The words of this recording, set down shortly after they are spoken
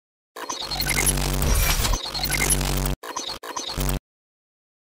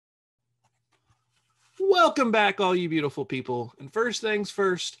Welcome back, all you beautiful people. And first things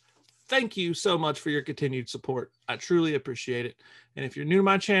first, thank you so much for your continued support. I truly appreciate it. And if you're new to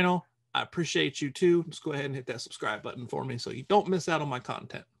my channel, I appreciate you too. Just go ahead and hit that subscribe button for me so you don't miss out on my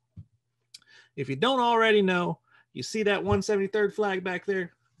content. If you don't already know, you see that 173rd flag back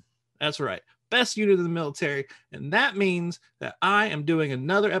there? That's right. Best unit of the military. And that means that I am doing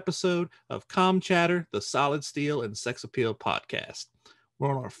another episode of Comm Chatter, the Solid Steel and Sex Appeal podcast. We're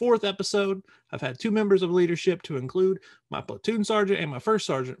on our 4th episode. I've had 2 members of leadership to include my platoon sergeant and my first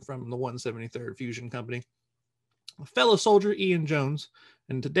sergeant from the 173rd Fusion Company, a fellow soldier, Ian Jones.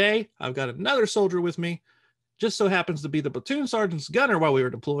 And today I've got another soldier with me. Just so happens to be the platoon sergeant's gunner while we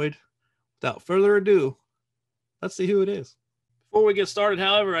were deployed. Without further ado, let's see who it is. Before we get started,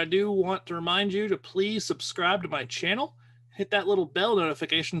 however, I do want to remind you to please subscribe to my channel. Hit that little bell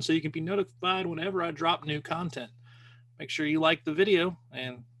notification so you can be notified whenever I drop new content. Make sure you like the video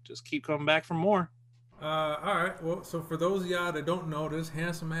and just keep coming back for more. All right. Well, so for those of y'all that don't know, this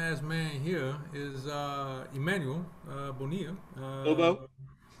handsome ass man here is Emmanuel Bonilla.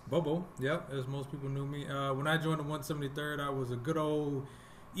 Bobo. Yep, as most people knew me. When I joined the 173rd, I was a good old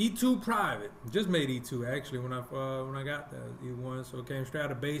E2 private. Just made E2 actually when I got there, E1. So it came straight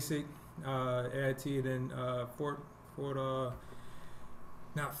out of basic, AIT, then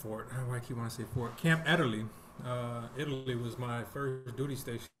Camp Ederle. Italy was my first duty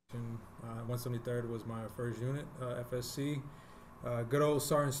station. 173rd was my first unit, FSC. Good old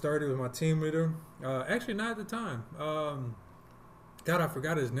Sergeant Sturdy was my team leader. Actually, not at the time. God, I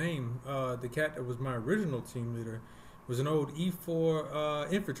forgot his name. The cat that was my original team leader was an old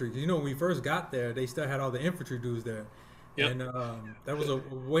E4 infantry. You know, when we first got there, they still had all the infantry dudes there. Yep. And that was a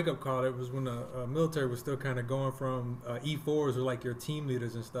wake-up call. It was when the military was still kind of going from E4s were like your team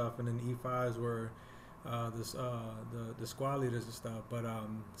leaders and stuff, and then E5s were the squad leaders and stuff. But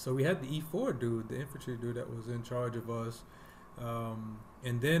so we had the E4 dude, the infantry dude that was in charge of us,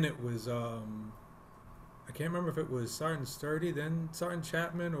 and then it was I can't remember if it was Sergeant Sturdy, then Sergeant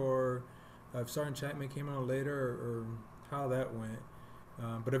Chapman, or if Sergeant Chapman came on later, or how that went.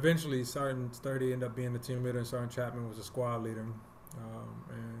 But eventually Sergeant Sturdy ended up being the team leader and Sergeant Chapman was a squad leader.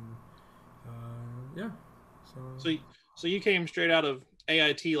 Yeah. So you came straight out of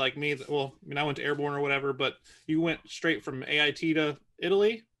AIT like me. Well, I mean, I went to Airborne or whatever, but you went straight from AIT to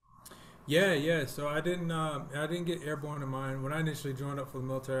Italy? Yeah. So I didn't get Airborne in mind. When I initially joined up for the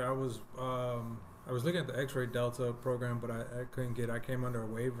military, I was looking at the X-ray Delta program, but I couldn't get. I came under a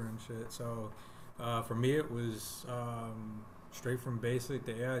waiver and shit. So for me, it was straight from basic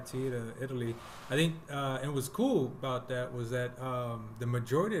to AIT to Italy. I think and what's cool about that was that the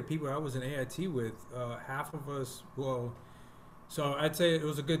majority of people I was in AIT with, half of us, so I'd say it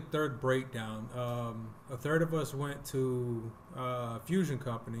was a good third breakdown. A third of us went to Fusion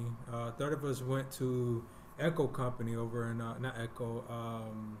Company. A third of us went to Echo Company over in not Echo,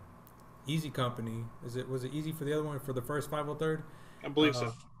 Easy Company. Was it Easy for the other one, for the first 503rd? I believe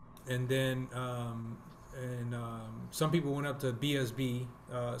so. And then some people went up to BSB.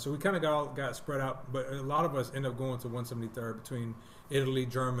 So we kind of got spread out, but a lot of us ended up going to 173rd between Italy,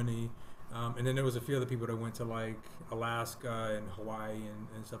 Germany. And then there was a few other people that went to like Alaska and Hawaii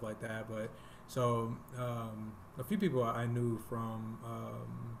and stuff like that. But so a few people I knew from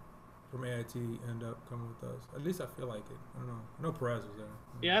AIT ended up coming with us. At least I feel like it. I don't know. I know Perez was there.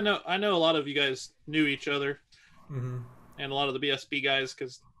 Yeah, I know a lot of you guys knew each other, mm-hmm. and a lot of the BSB guys,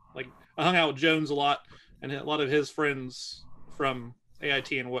 because like I hung out with Jones a lot, and a lot of his friends from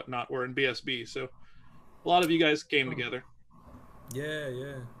AIT and whatnot were in BSB. So a lot of you guys came together. Yeah.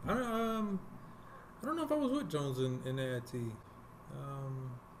 I don't know if I was with Jones in AIT.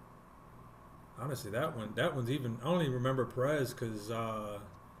 Honestly, that one's even. I only remember Perez because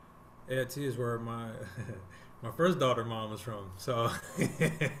AIT is where my my first daughter mom was from. So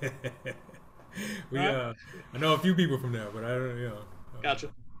I know a few people from there, but I don't Gotcha.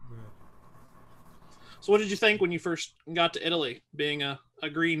 Yeah. So what did you think when you first got to Italy, being a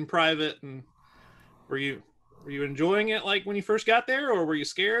green private, and were you enjoying it like when you first got there, or were you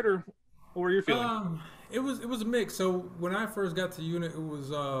scared, or what were your feelings? It was a mix. So when I first got to unit,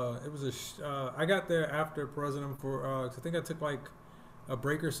 I got there after President for 'cause I think I took like a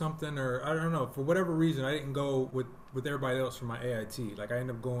break or something, or I don't know, for whatever reason I didn't go with everybody else from my AIT. Like I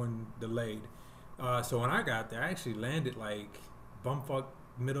ended up going delayed. So when I got there, I actually landed like bumfuck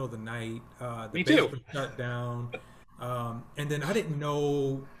middle of the night. The Me base too. was shut down. And then I didn't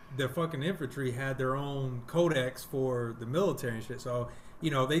know the fucking infantry had their own codex for the military and shit. So,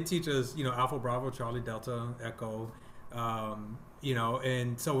 they teach us, Alpha, Bravo, Charlie, Delta, Echo. You know,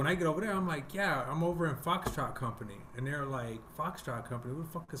 and so when I get over there, I'm like, yeah, I'm over in Foxtrot Company, and they're like, Foxtrot Company, what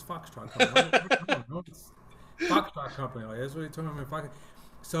the fuck is Foxtrot Company? I'm like, I don't know, it's Foxtrot Company, like that's what they told me.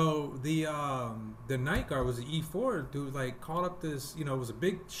 So the night guard was the E4 dude, like called up this, you know, it was a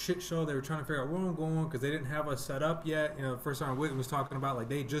big shit show. They were trying to figure out where I'm going because they didn't have us set up yet. You know, the first time Whitney was talking about like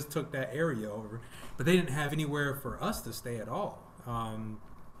they just took that area over, but they didn't have anywhere for us to stay at all.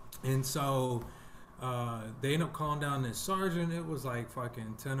 And so they ended up calling down this sergeant. It was like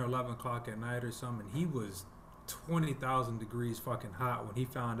fucking 10 or 11 o'clock at night or something. He was 20,000 degrees fucking hot when he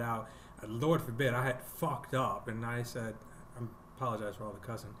found out. Lord forbid, I had fucked up, and I said, I apologize for all the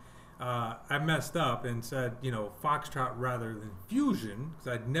cussing. I messed up and said, you know, Foxtrot rather than Fusion, because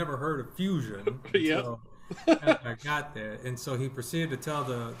I'd never heard of Fusion. Yeah. So I got there, and so he proceeded to tell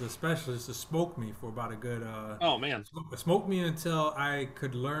the specialist to smoke me for about a good. Oh man. Smoke me until I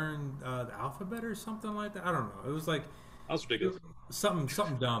could learn the alphabet or something like that. I don't know. It was like That was ridiculous.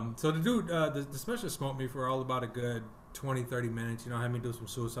 something dumb. So the dude, the specialist smoked me for all about a good 20, 30 minutes. You know, had me do some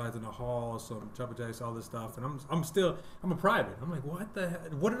suicides in the hall, some triple jacks, all this stuff. And I'm a private. I'm like, what the hell?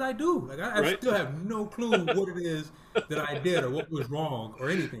 What did I do? Like, I Right. still have no clue what it is that I did or what was wrong or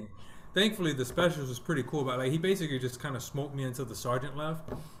anything. Thankfully, the specialist was pretty cool about it. Like, he basically just kind of smoked me until the sergeant left.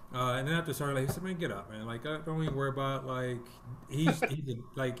 And then after the sergeant, like, he said, man, get up, man. Like, don't even worry about it. Like,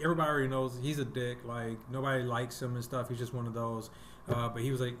 like, everybody already knows he's a dick. Like, nobody likes him and stuff. He's just one of those. But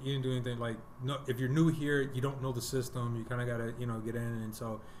he was like, you didn't do anything. Like, no, if you're new here, you don't know the system. You kind of got to, you know, get in. And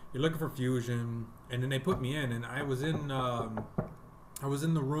so you're looking for Fusion. And then they put me in. And I was in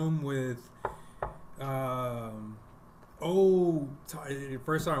the room with,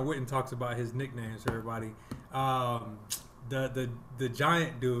 first Sergeant Witten talks about his nicknames to everybody. The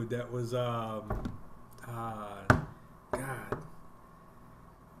giant dude that was, God.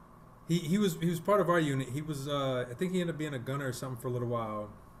 He was part of our unit. He was I think he ended up being a gunner or something for a little while.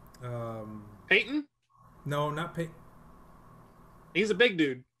 Peyton? No, not Peyton. He's a big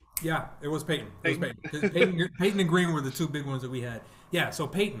dude. Yeah, it was Peyton. It was Peyton. Peyton. Peyton and Green were the two big ones that we had. Yeah, so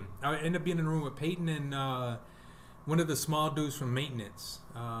Peyton. I ended up being in the room with Peyton and one of the small dudes from maintenance.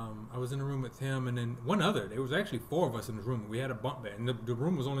 I was in the room with him and then one other. There was actually four of us in the room. We had a bunk bed, and the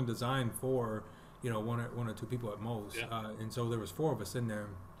room was only designed for, you know, one or two people at most. Yeah. And so there was four of us in there.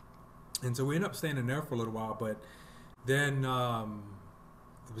 And so we ended up staying in there for a little while, but then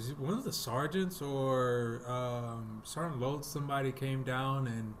it was one of the sergeants or Sergeant Loads, somebody came down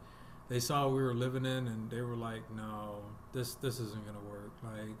and they saw what we were living in and they were like, no, this isn't gonna work.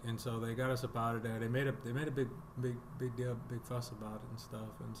 Like, and so they got us up out of there. They made a big deal, big fuss about it and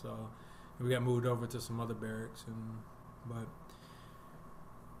stuff. And so we got moved over to some other barracks but.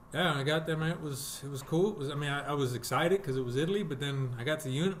 Yeah, I got there, man. It was cool. I was excited because it was Italy, but then I got to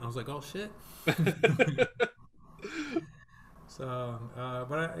the unit and I was like, oh shit. So,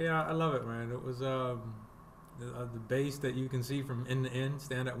 I love it, man. It was the base that you can see from end to end,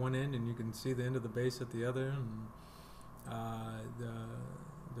 stand at one end, and you can see the end of the base at the other, and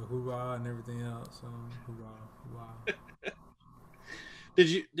the hoorah and everything else. So, hoorah.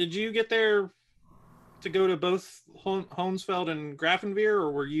 Did you get there to go to both Honesfeld and Grafenwehr,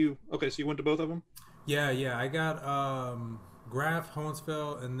 or were you okay? So you went to both of them? Yeah. I got Graf,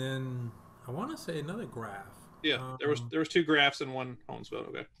 Honesfeld, and then I want to say another Graf. Yeah, there was two Grafs and one Honesfeld.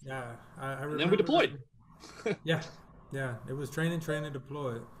 Okay. Yeah, I remember. And then we deployed. Yeah. It was training,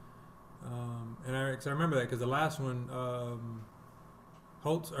 deployed. And I remember that because the last one,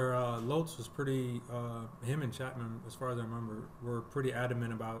 Lotz was pretty. Him and Chapman, as far as I remember, were pretty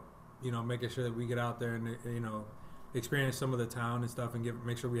adamant about, you know, making sure that we get out there and, you know, experience some of the town and stuff and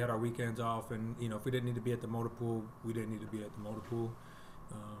make sure we had our weekends off. And, you know, if we didn't need to be at the motor pool, we didn't need to be at the motor pool.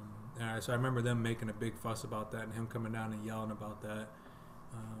 So I remember them making a big fuss about that and him coming down and yelling about that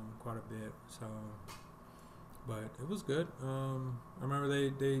quite a bit. So, but it was good. I remember they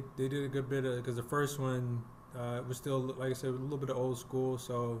did a good bit of, because the first one it was still, like I said, a little bit of old school.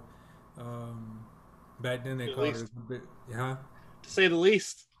 So back then they called it a bit, yeah. To say the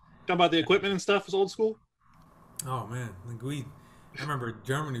least. Talking about the equipment and stuff was old school. Oh man, like I remember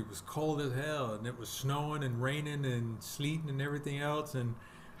Germany was cold as hell, and it was snowing and raining and sleeting and everything else. And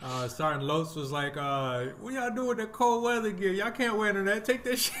Sergeant Lotz was like, "What y'all doing with that cold weather gear? Y'all can't wear none of that. Take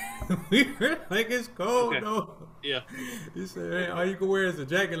that shit." We were like, "It's cold, Okay. though." Yeah. He said, "Hey, all you can wear is a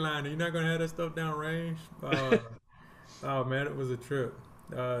jacket liner. You're not gonna have that stuff down range." Oh man, it was a trip.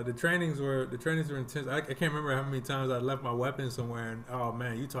 The trainings were intense. I can't remember how many times I left my weapon somewhere. And oh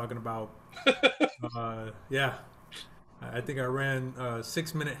man, you talking about? Yeah, I think I ran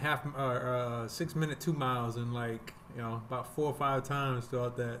 6 minute 2 miles in like, you know, about 4 or 5 times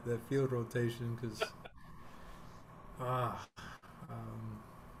throughout that field rotation. Because Ah, um,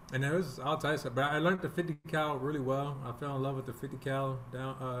 and there was all types of, but I learned the 50 cal really well. I fell in love with the 50 cal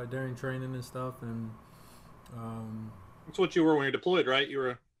down during training and stuff, and um, That's what you were when you're deployed, right? You were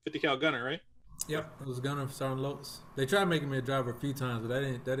a 50 cal gunner, right? yep, I was a gunner for Sergeant Lotes. They tried making me a driver a few times, but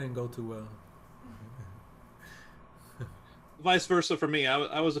that didn't go too well. Vice versa for me.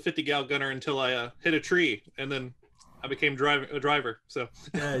 I was a 50 cal gunner until I hit a tree, and then I became a driver. So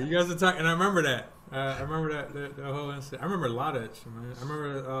Yeah, you guys are talking, and I remember that. I remember the whole incident. I remember a lot of it, man. I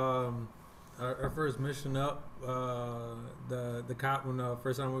remember our first mission up. The cop when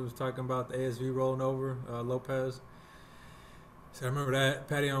first time we was talking about the ASV rolling over Lopez. So I remember that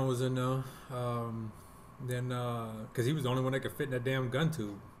Patillon was in there. Then because he was the only one that could fit in that damn gun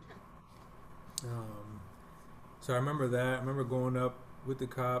tube. Um, so I remember that. I remember going up with the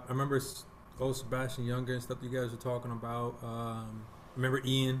cop. I remember old Sebastian Younger and stuff you guys were talking about. I remember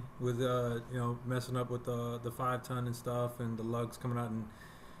Ian with messing up with the 5 ton and stuff, and the lugs coming out and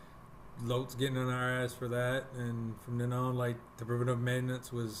Lotes getting on our ass for that. And from then on, like the preventive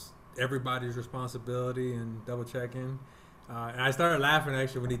maintenance was everybody's responsibility and double checking. And I started laughing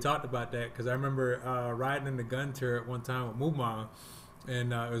actually when he talked about that because I remember riding in the gun turret one time with Muma,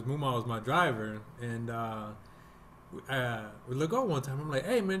 and it was Muma was my driver, and we look over one time. I'm like,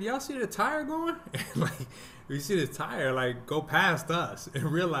 "Hey man, do y'all see the tire going?" And like we see this tire like go past us and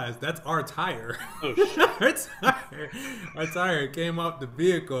realize that's our tire. oh shit. our tire came off the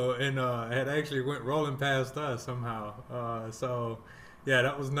vehicle and had actually went rolling past us somehow. So yeah,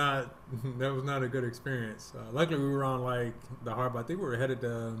 that was not a good experience. Luckily, we were on like the harbor. I think we were headed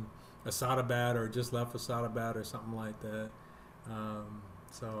to Asadabad or just left Asadabad or something like that.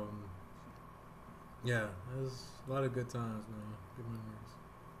 So yeah, it was a lot of good times, man. Good memories.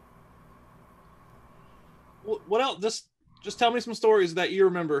 What else? Just tell me some stories that you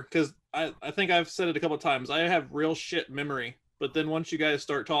remember, because I think I've said it a couple of times. I have real shit memory, but then once you guys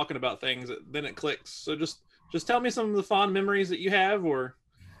start talking about things, then it clicks. So just tell me some of the fond memories that you have, or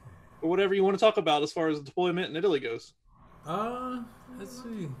whatever you want to talk about as far as deployment in Italy goes. Uh, let's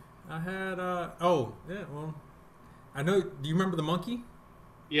see. I had oh yeah, well, I know. Do you remember the monkey?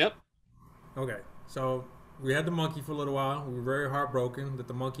 Yep. Okay, so we had the monkey for a little while. We were very heartbroken that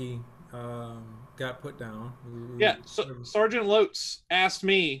the monkey got put down. Yeah. So Sergeant Lotes asked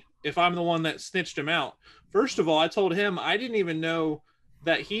me if I'm the one that snitched him out. First of all, I told him I didn't even know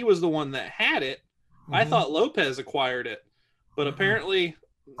that he was the one that had it. I Mm-hmm. thought Lopez acquired it, but Mm-mm. apparently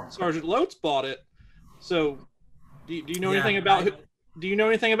Sergeant Lotes bought it. So do you know anything Yeah, about who? Do you know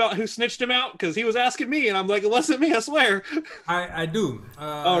anything about who snitched him out? Because he was asking me, and I'm like, it wasn't me, I swear. I do.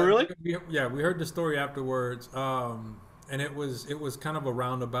 Oh, really? Yeah, we heard the story afterwards, and it was kind of a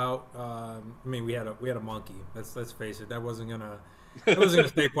roundabout. I mean, we had a monkey. Let's face it, that wasn't gonna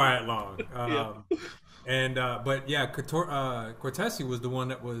stay quiet long. Yeah. And but yeah, Cortesi was the one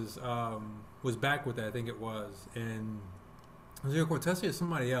that was back with that. I think it was, and was it Cortesi or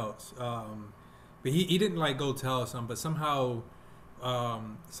somebody else? But he didn't like go tell us something, but somehow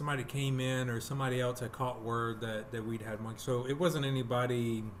somebody came in or somebody else had caught word that we'd had monkeys. So it wasn't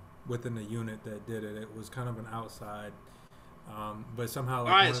anybody within the unit that did it. It was kind of an outside. But somehow, All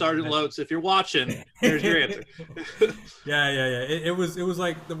like right, Sergeant Lotes, if you're watching, there's your answer. yeah. It was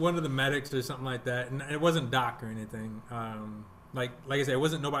like one of the medics or something like that, and it wasn't Doc or anything. Like I said, it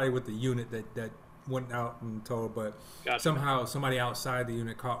wasn't nobody with the unit that went out and told, but Gotcha. somehow somebody outside the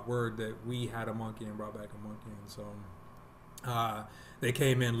unit caught word that we had a monkey and brought back a monkey, and so they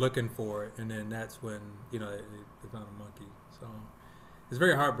came in looking for it, and then that's when they found a monkey. So it's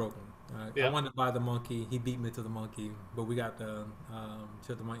very heartbroken. I Yeah. wanted to buy the monkey. He beat me to the monkey, but we got the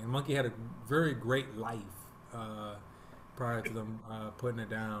shot the monkey. And the monkey had a very great life prior to them putting it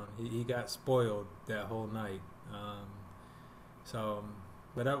down. He got spoiled that whole night. So,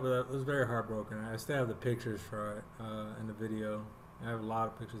 but that was very heartbroken. I still have the pictures for it and the video. I have a lot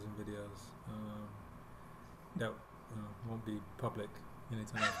of pictures and videos that won't be public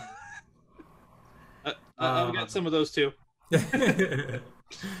anytime I've got some of those too. soon.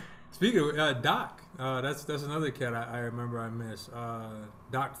 Speaking of Doc, that's another cat I remember I miss.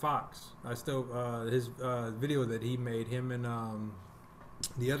 Doc Fox. I still his video that he made, him and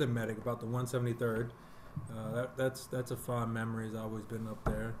the other medic about the 173rd. That's a fond memory. It's always been up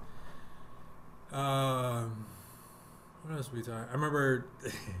there. What else we talking? I remember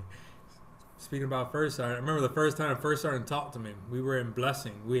speaking about first sergeant. I remember the first time first sergeant talked to me. We were in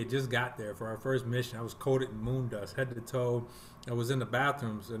Blessing. We had just got there for our first mission. I was coated in moon dust, head to toe. I was in the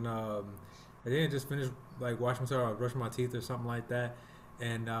bathrooms, and I didn't just finish like washing myself or brushing my teeth or something like that,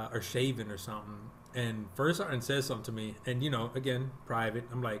 and or shaving or something. And first sergeant says something to me, and again, private.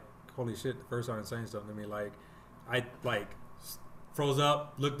 I'm like, holy shit! The first sergeant saying something to me like, I like froze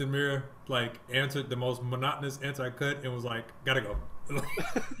up, looked in the mirror, like answered the most monotonous answer I could, and was like, "Gotta go."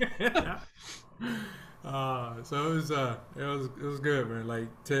 So it was good, man. Like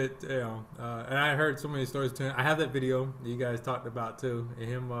and I heard so many stories too. I have that video that you guys talked about too, and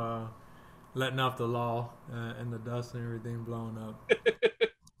him letting off the law and the dust and everything blowing up.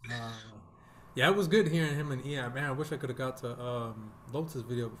 Uh, yeah, it was good hearing him and Ian. Man, I wish I could have got to Lotus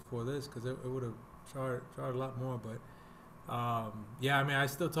video before this because it would have charged a lot more. But yeah, I mean, I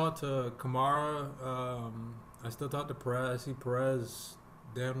still talk to Kamara. I still talk to Perez. I see Perez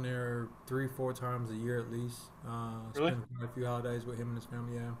down there 3-4 times a year at least. Really? Spend quite a few holidays with him and his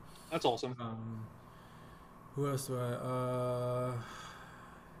family. Yeah. That's awesome. Who else do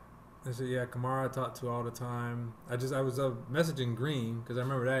I said, yeah, Kamara I talk to all the time. I was messaging Green because I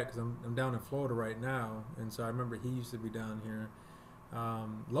remember that because I'm down in Florida right now, and so I remember he used to be down here.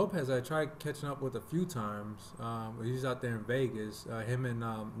 Lopez I tried catching up with a few times. He's out there in Vegas. Him and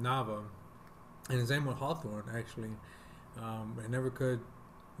Nava, and his name was Hawthorne actually. I never could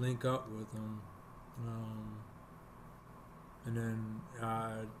link up with him. And then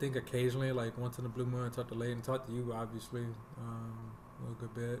I think occasionally, like once in a blue moon, I talk to Layden, talk to you obviously. A little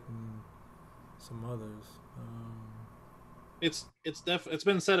good bit, and some others. It's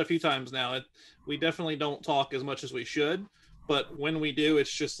been said a few times now. We definitely don't talk as much as we should, but when we do,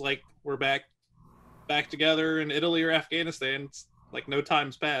 it's just like we're back together in Italy or Afghanistan. It's like no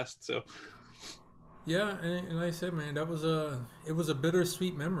time's passed. So Yeah, and like I said, man, it was a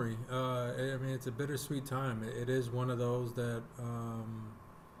bittersweet memory. I mean, it's a bittersweet time. It is one of those that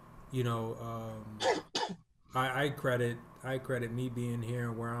you know. I credit me being here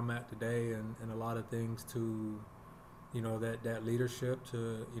and where I'm at today, and a lot of things to, that leadership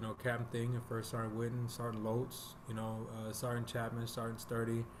to, Captain Thing and First Sergeant Whitten, Sergeant Lotes, Sergeant Chapman, Sergeant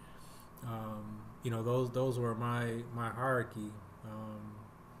Sturdy. Those were my hierarchy.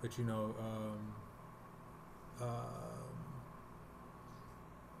 But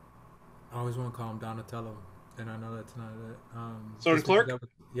I always want to call him Donatello, and I know that's not it. Sergeant Clark.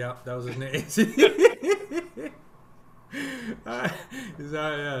 That was his name.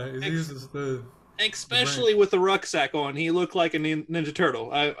 He uses Especially with the rucksack on, he looked like a Ninja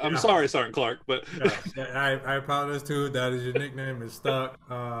Turtle. I'm sorry, Sergeant Clark, but I apologize too. That is your nickname is stuck.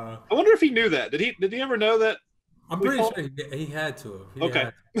 I wonder if he knew that. Did he ever know that? I'm pretty sure he had to have. Okay.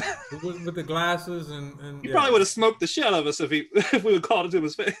 With the glasses and he probably would have smoked the shit out of us if we would called it to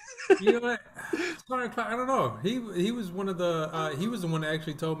his face. You know what? I don't know. He was one of the he was the one that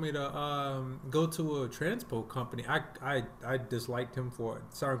actually told me to go to a transpo company. I disliked him for it.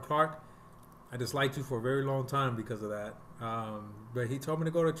 Sergeant Clark, I disliked you for a very long time because of that. But he told me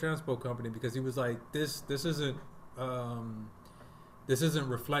to go to a transpo company because he was like, this isn't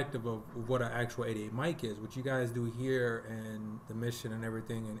reflective of what an actual 88 mic is. What you guys do here and the mission and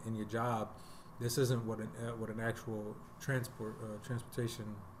everything in your job, this isn't what an actual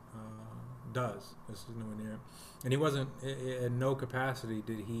transportation does. This is nowhere near. And he wasn't in no capacity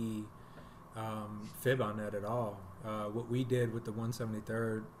did he fib on that at all. What we did with the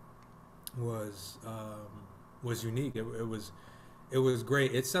 173rd was unique. It was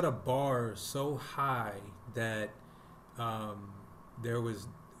great. It set a bar so high that there wasn't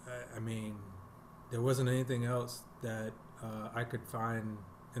anything else that I could find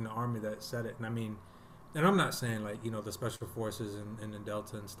in the Army that said it. And I'm not saying like, the Special Forces and the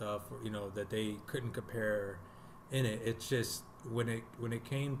Delta and stuff, that they couldn't compare in it. It's just when it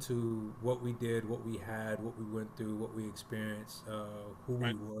came to what we did, what we had, what we went through, what we experienced, who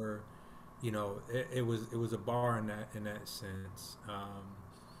we were, it was a bar in that sense.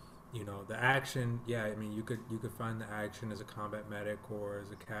 The action, you could find the action as a combat medic or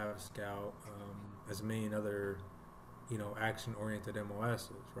as a Cav scout, as a million other, action-oriented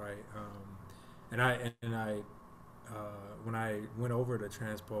MOSs, right? And I when I went over to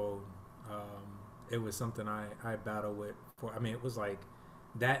Transpo, it was something I battled with for. It was like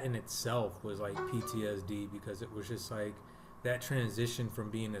that in itself was like PTSD because it was just like that transition from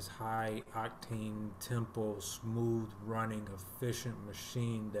being this high octane tempo, smooth running, efficient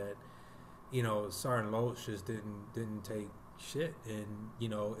machine that, Sergeant Loach just didn't take shit. And,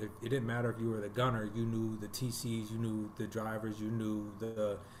 it didn't matter if you were the gunner, you knew the TCs, you knew the drivers, you knew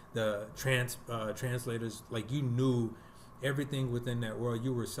the translators, like you knew everything within that world.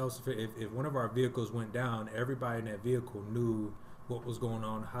 You were self-sufficient. If one of our vehicles went down, everybody in that vehicle knew what was going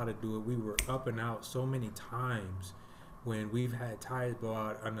on, how to do it. We were up and out so many times when we've had tires blow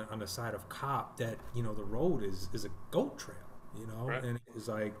out on the side of Cop that, the road is a goat trail, Right. And it's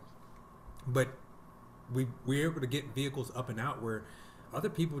like, but we're able to get vehicles up and out where other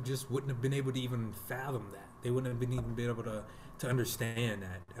people just wouldn't have been able to even fathom that. they wouldn't have been even been able to understand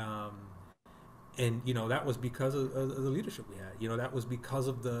that. And that was because of the leadership we had. That was because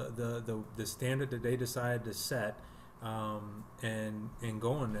of the standard that they decided to set, and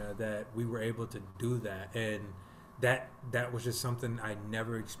going there, that we were able to do that. And that was just something I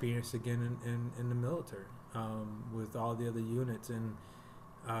never experienced again in the military, with all the other units. And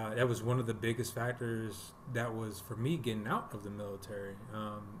that was one of the biggest factors that was for me getting out of the military,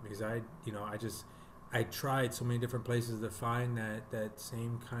 because I tried so many different places to find that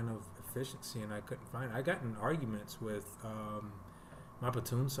same kind of efficiency, and I couldn't find it. I got in arguments with my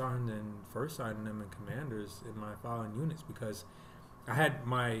platoon sergeant and first sergeant and commanders in my following units, because I had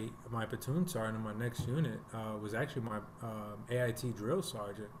my platoon sergeant in my next unit was actually my AIT drill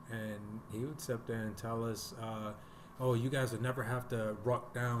sergeant, and he would sit there and tell us, oh, you guys would never have to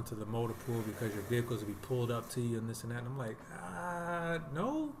ruck down to the motor pool because your vehicles would be pulled up to you and this and that. And I'm like,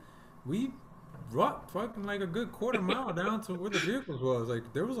 no, we rucked fucking like a good quarter mile down to where the vehicles was.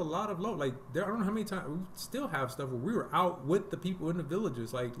 Like, there was a lot of low. Like, I don't know how many times, we still have stuff where we were out with the people in the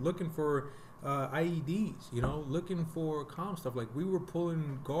villages, like looking for IEDs, looking for comm stuff. Like, we were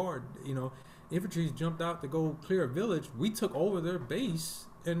pulling guard, infantry jumped out to go clear a village. We took over their base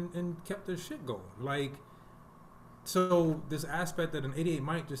and kept their shit going. Like, so this aspect that an 88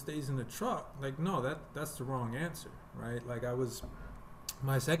 Mike just stays in the truck, like, no, that's the wrong answer, right? Like,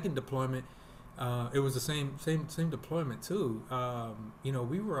 my second deployment, it was the same deployment too.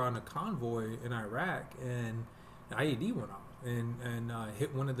 We were on a convoy in Iraq, and the IED went off and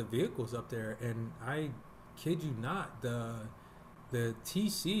hit one of the vehicles up there, and I kid you not, the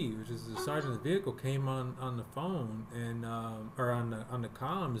TC, which is the sergeant of the vehicle, came on the phone and or on the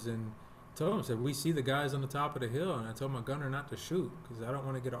comms, and told him, said, we see the guys on the top of the hill, and I told my gunner not to shoot because I don't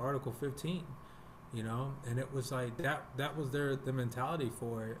want to get an Article 15, and it was like that was the mentality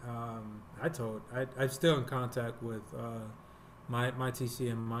for it. I'm still in contact with my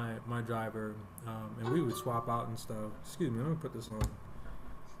TC and my driver, and we would swap out and stuff. Excuse me, let me put this on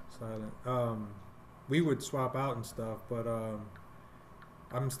silent. We would swap out and stuff, but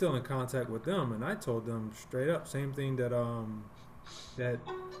I'm still in contact with them, and I told them straight up, same thing that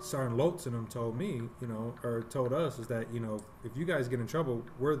Sergeant Lotz and them told me, or told us, is that, if you guys get in trouble,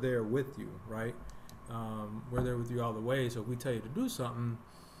 we're there with you, right? We're there with you all the way. So if we tell you to do something,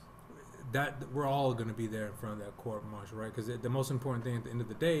 that we're all going to be there in front of that court martial, right? Because the most important thing at the end of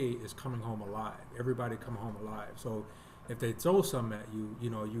the day is coming home alive. Everybody come home alive. So if they throw something at you,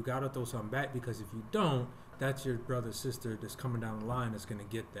 you got to throw something back, because if you don't, that's your brother, sister that's coming down the line that's going to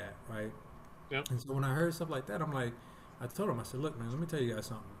get that, right? Yep. And so when I heard stuff like that, I'm like, I told him, I said, look, man, let me tell you guys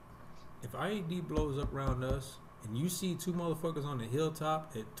something. If IED blows up around us and you see two motherfuckers on the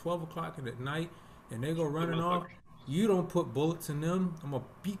hilltop at 12 o'clock at night and they go running off, you don't put bullets in them, I'm going to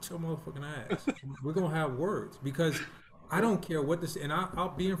beat your motherfucking ass. We're going to have words, because I don't care what this, and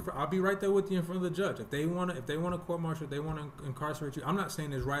I'll be right there with you in front of the judge. If they want to court martial, if they want to incarcerate you, I'm not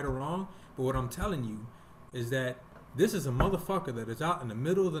saying it's right or wrong, but what I'm telling you is that this is a motherfucker that is out in the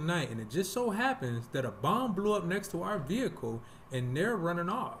middle of the night, and it just so happens that a bomb blew up next to our vehicle, and they're running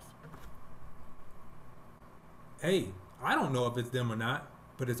off. Hey, I don't know if it's them or not,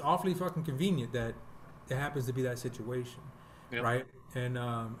 but it's awfully fucking convenient that it happens to be that situation, yep. Right? And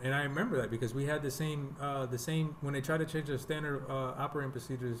I remember that because we had the same when they tried to change the standard operating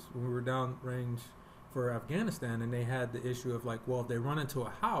procedures when we were downrange for Afghanistan, and they had the issue of like, well, if they run into a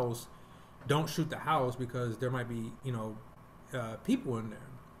house, don't shoot the house because there might be, people in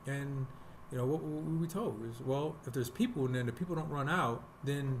there. And, what we told is, well, if there's people in there and the people don't run out,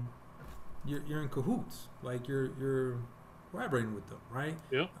 then you're in cahoots. Like, you're collaborating with them, right?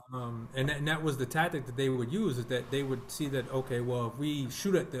 Yeah. And that was the tactic that they would use, is that they would see that, okay, well, if we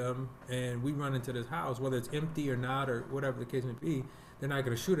shoot at them and we run into this house, whether it's empty or not or whatever the case may be, they're not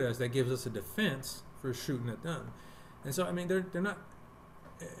going to shoot at us. That gives us a defense for shooting at them. And so, I mean, they're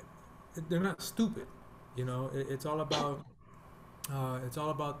not stupid, it's all about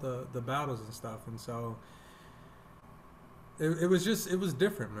the battles and stuff. And so it was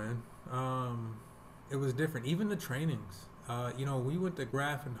different, man. It was different. Even the trainings, we went to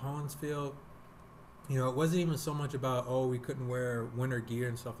Graf and Hoensfield. It wasn't even so much about, we couldn't wear winter gear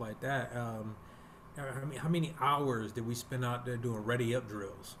and stuff like that. I mean, how many hours did we spend out there doing ready up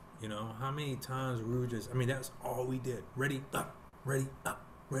drills? How many times we were just, that's all we did. Ready up, ready up,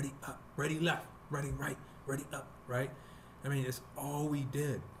 ready up, ready left, ready right, ready up, right? It's all we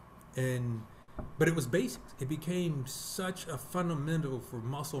did. But it was basics. It became such a fundamental for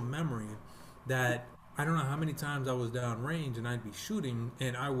muscle memory that I don't know how many times I was down range and I'd be shooting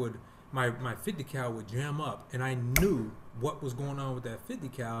and I would my 50 cal would jam up, and I knew what was going on with that 50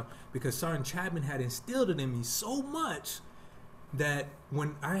 cal because Sergeant Chapman had instilled it in me so much that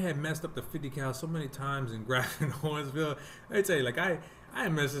when I had messed up the 50 cal so many times in Grafton, Owensville, I tell you, like I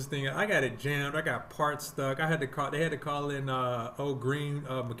messed this thing up. I got it jammed. I got parts stuck. I had to call. They had to call in old Green,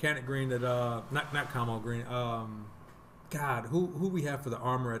 Mechanic Green, that not Camo Green. God, who we had for the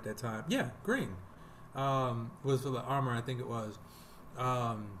armor at that time? Yeah, Green was for the armor. I think it was.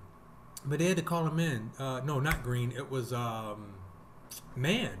 But they had to call him in. No, not Green. It was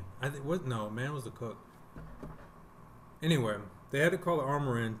Man. I think what? No, Man was the cook. Anyway, they had to call the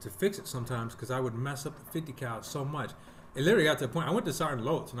armor in to fix it sometimes because I would mess up the 50 cal so much. It literally got to the point. I went to Sergeant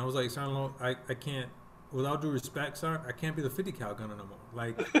Lotes and I was like, Sergeant Lotes, I can't. With all due respect, Sergeant, I can't be the 50 cal gunner no more.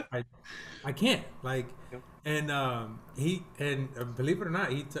 Like I can't. Like, and believe it or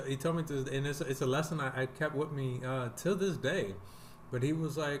not, he told me to, and it's a lesson I kept with me till this day. But he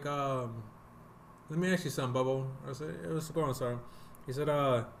was like, let me ask you something, Bubble. I said, what's going on, sir? He said,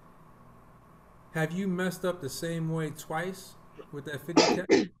 have you messed up the same way twice with that 50 cal?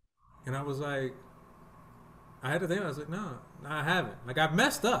 And I was like, I had to think. I was like, no, I haven't. Like, I've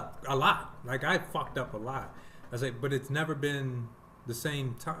messed up a lot. Like, I fucked up a lot. I was like, but it's never been the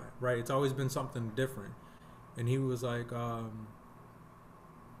same time, right? It's always been something different. And he was like, well,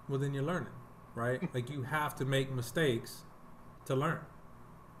 then you're learning, right? Like, you have to make mistakes to learn.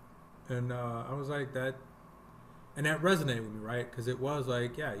 And I was like, that resonated with me, right? Because it was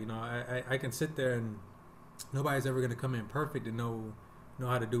like, yeah, you know, I can sit there and nobody's ever going to come in perfect and know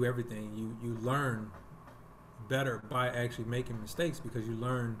how to do everything. You learn better by actually making mistakes because you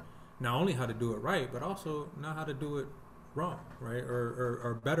learn not only how to do it right, but also know how to do it wrong, right?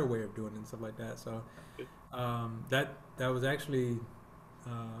 Or a better way of doing it and stuff like that. So that was actually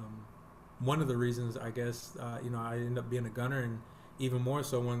one of the reasons, I guess, you know, I ended up being a gunner, and even more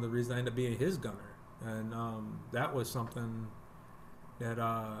so one of the reasons I ended up being his gunner. And that was something that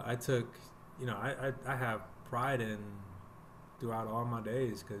I took, you know, I have pride in throughout all my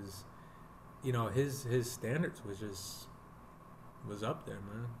days because, you know, his standards was up there,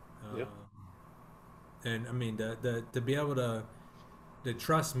 man. And I mean, to be able to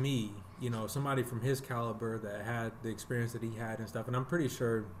trust me, you know, somebody from his caliber that had the experience that he had and stuff. And I'm pretty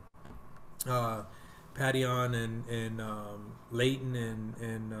sure Pattion and Leighton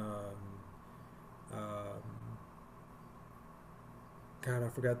and God, I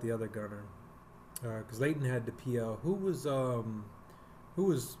forgot the other gunner because Leighton had the PL. Who was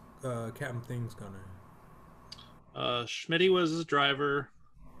Captain Thing's gunner? Schmitty was his driver.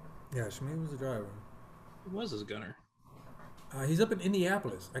 Yeah, Schmitty was the driver. Who was his gunner? He's up in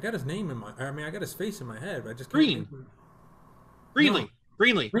Indianapolis. I got his name in my. I mean, I got his face in my head, but I just can't. Greenlee. No.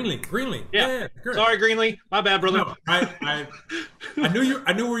 Greenlee. Yeah. Sorry, Greenlee. My bad, brother. No, I knew you.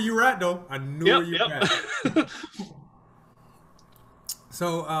 I knew where you were at, though. I knew where you were at.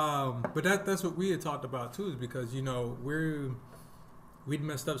 So, but that's what we had talked about too, is because, you know, we'd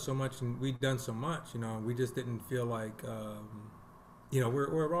messed up so much and we'd done so much, you know, we just didn't feel like, you know,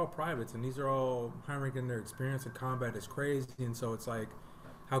 we're all privates and these are all high-ranking. Their experience in combat is crazy, and so it's like,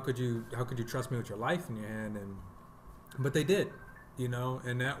 how could you trust me with your life in your hand? But they did, you know,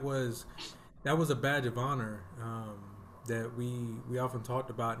 and that was a badge of honor that we often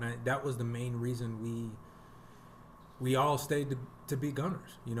talked about, and that was the main reason we all stayed to be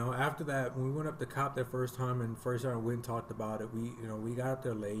gunners. You know, after that, when we went up to COP that first time and we went and talked about it, we got up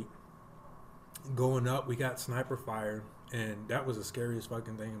there late. Going up, we got sniper fire, and that was the scariest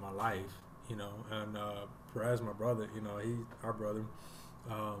fucking thing in my life, you know. And Perez, my brother, you know, our brother,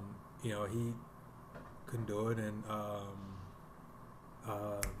 you know, he couldn't do it. And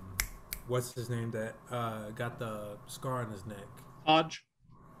what's his name that got the scar on his neck? Hodge.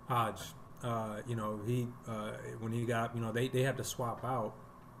 You know, he when he got, you know, they had to swap out,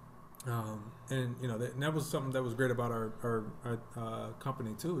 and you know, that was something that was great about our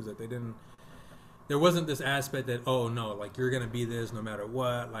company too, is that there wasn't this aspect that, oh no, like you're gonna be this no matter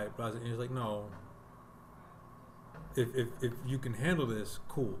what, like, and he was like, no, if you can handle this,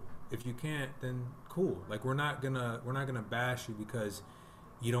 cool. If you can't, then cool. Like we're not gonna bash you because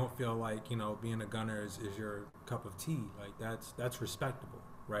you don't feel like, you know, being a gunner is your cup of tea. Like that's respectable,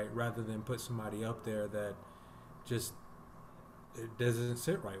 right? Rather than put somebody up there that just it doesn't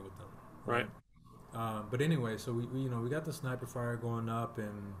sit right with them. Right. But anyway, so we got the sniper fire going up,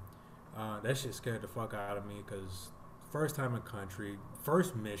 and that shit scared the fuck out of me because first time in country,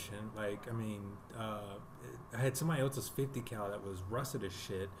 first mission. Like, I mean, I had somebody else's 50 cal that was rusted as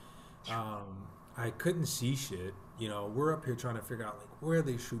shit. I couldn't see shit. You know, we're up here trying to figure out like where are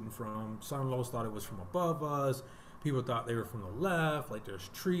they shooting from. Some Lowe's thought it was from above us. people thought they were from the left. Like there's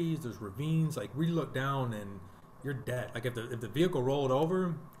trees, there's ravines. Like we looked down and you're dead. Like if the vehicle rolled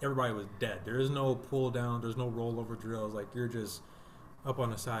over, everybody was dead. There is no pull down. There's no rollover drills. Like you're just up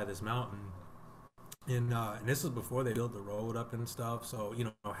on the side of this mountain. And this is before they built the road up and stuff. So, you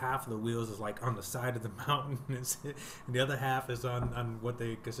know, half of the wheels is like on the side of the mountain, and the other half is on what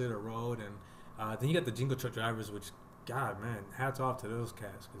they consider a road. And then you got the jingle truck drivers, which, God, man, hats off to those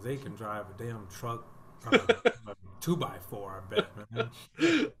cats, because they can drive a damn truck, a 2x4, I bet, man.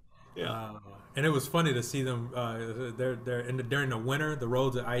 Yeah. And it was funny to see them. During the winter, the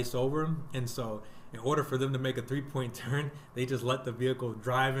roads are ice over them, and so in order for them to make a 3-point turn, they just let the vehicle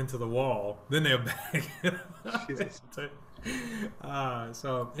drive into the wall. Then they're back.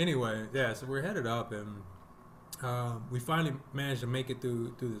 So anyway, yeah. So we're headed up, and we finally managed to make it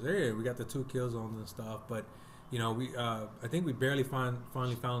through this area. We got the 2 kill zones and stuff, but you know, I think we barely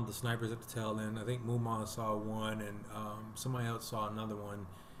finally found the snipers at the tail end. I think Mumon saw one, and somebody else saw another one.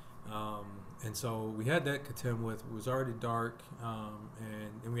 And so we had that contend with. It was already dark,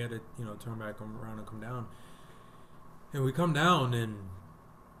 and we had to, you know, turn back around and come down. And we come down, and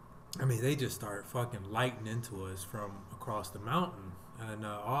I mean, they just start fucking lighting into us from across the mountain, and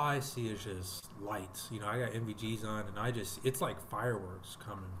all I see is just lights. You know, I got NVGs on, and it's like fireworks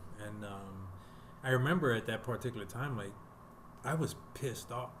coming. And I remember at that particular time, like, I was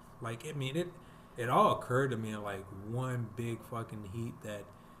pissed off. Like, I mean, it all occurred to me in like one big fucking heat that,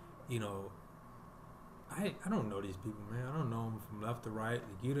 you know, I don't know these people, man. I don't know them from left to right.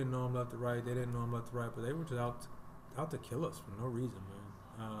 Like, you didn't know them left to right. They didn't know them left to right. But they were just out to kill us for no reason,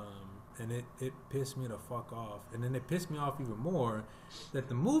 man. And it pissed me the fuck off. And then it pissed me off even more that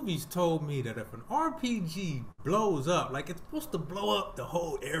the movies told me that if an RPG blows up, like, it's supposed to blow up the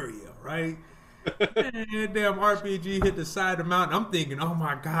whole area, right? And damn RPG hit the side of the mountain. I'm thinking, oh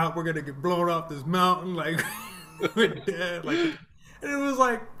my God, we're gonna get blown off this mountain. Like, we're dead. Like, and it was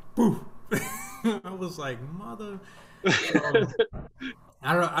like, poof. I was like, mother.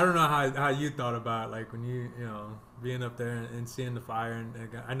 I don't know how you thought about it, like when you know, being up there and seeing the fire, and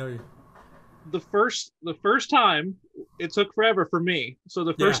I know you. The first time, it took forever for me. So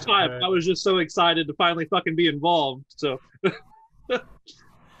the first time, I was just so excited to finally fucking be involved. So.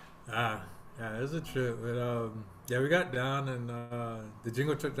 Yeah, it was a trip. But yeah, we got down, and the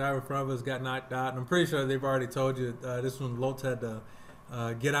jingle truck driver in front of us got knocked out. And I'm pretty sure they've already told you this one, Lotz had to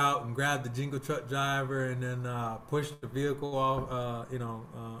get out and grab the jingle truck driver, and then push the vehicle off,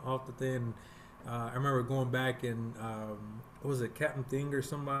 off the thing. I remember going back and what was it, Captain Thing or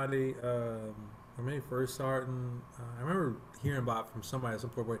somebody, or maybe First Sergeant. I remember hearing about it from somebody at some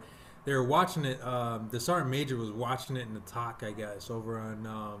point. Where they were watching it. The Sergeant Major was watching it in the talk, I guess, over on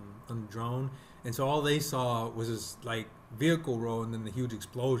the drone, and so all they saw was this like vehicle roll and then the huge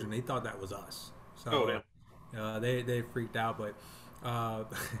explosion. They thought that was us. So they freaked out, but. I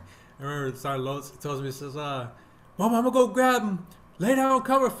remember Sergeant Lotz tells me, he says, Mom, I'm gonna go grab him, lay down,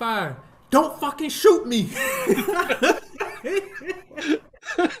 cover fire, don't fucking shoot me.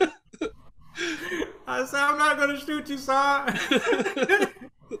 I said, I'm not gonna shoot you, son.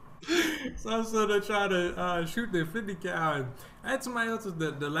 So they try to shoot their 50 cal, and I had somebody else with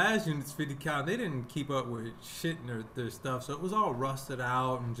the last unit's 50 cal. They didn't keep up with shit in their stuff, so it was all rusted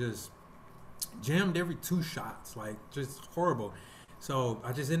out and just jammed every 2 shots, like just horrible. So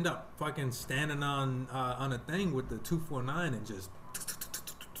I just end up fucking standing on a thing with the 249 and just.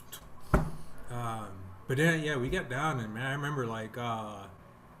 But then yeah, we got down, and man, I remember like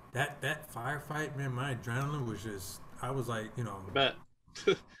that firefight, man, my adrenaline was just, I was like, you know, I bet.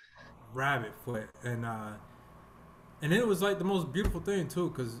 rabbit foot, and it was like the most beautiful thing too,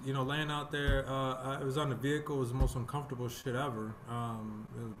 because you know, laying out there, it was on the vehicle, it was the most uncomfortable shit ever.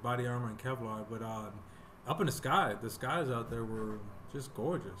 It was body armor and Kevlar, but up in the skies out there were just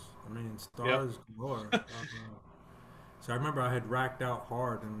gorgeous. I mean, stars galore. So I remember I had racked out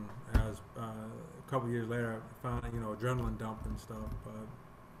hard, and I was a couple years later I found, you know, adrenaline dump and stuff. But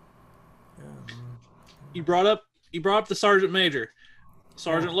yeah. You brought up the Sergeant Major.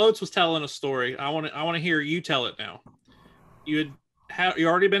 Sergeant Lotz was telling a story. I want to hear you tell it now. You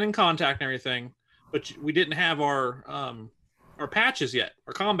already been in contact and everything, but we didn't have our patches yet,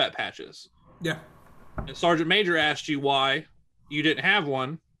 our combat patches. Yeah. And Sergeant Major asked you why you didn't have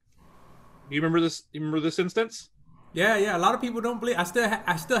one. You remember this? You remember this instance? Yeah. A lot of people don't believe. I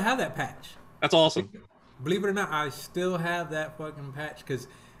still have that patch. That's awesome. Believe it or not, I still have that fucking patch because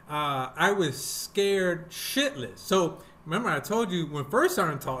I was scared shitless. So remember, I told you when First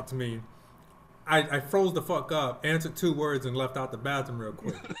Sergeant talked to me, I froze the fuck up, answered 2 words, and left out the bathroom real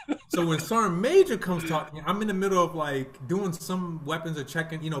quick. So when Sergeant Major comes talking, I'm in the middle of like doing some weapons or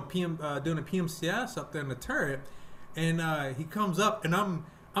checking, you know, doing a PMCS up there in the turret. and he comes up, and I'm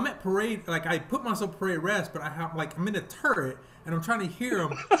at parade, like I put myself parade rest, but I have like I'm in a turret and I'm trying to hear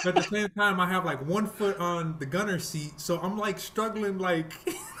him, but at the same time I have like one foot on the gunner seat, so I'm like struggling like,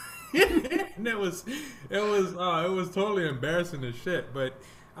 and it was totally embarrassing as shit. But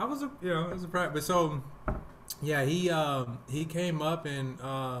I was it was a pride. But so yeah, he came up and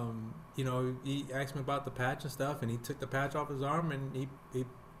he asked me about the patch and stuff, and he took the patch off his arm and he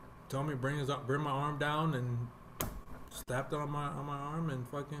told me bring my arm down and slapped it on my arm and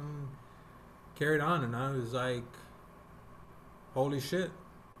fucking carried on, and I was like, holy shit.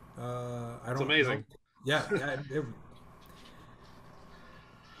 It's amazing. Yeah,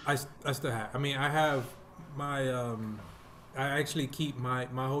 I still have. I mean, I have my I actually keep my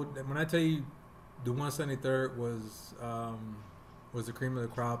whole. When I tell you, the 173rd was the cream of the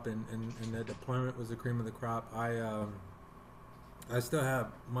crop, and the deployment was the cream of the crop. I still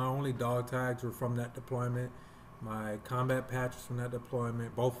have my only dog tags were from that deployment. My combat patch was from that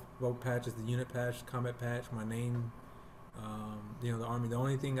deployment. Both patches, the unit patch, combat patch, my name. The army. The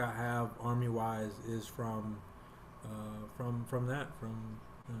only thing I have army wise is from that.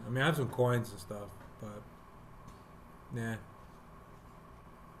 I mean, I have some coins and stuff, but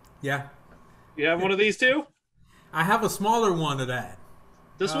yeah. You have one of these too? I have a smaller one of that.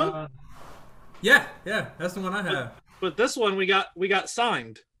 This one? Yeah, that's the one I have. But this one we got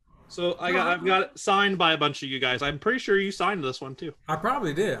signed. So I've got it signed by a bunch of you guys. I'm pretty sure you signed this one too. I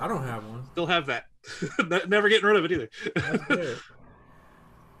probably did. I don't have one. Still have that. Never getting rid of it either. That's good.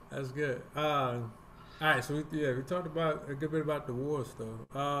 That's good. All right, so we talked about a good bit about the war stuff.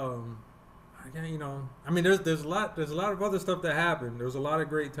 I mean, there's a lot of other stuff that happened. There was a lot of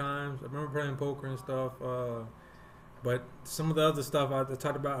great times. I remember playing poker and stuff. But some of the other stuff I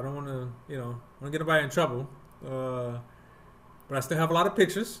talked about, I don't want to get anybody in trouble. But I still have a lot of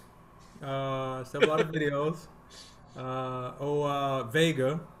pictures. Still have a lot of videos.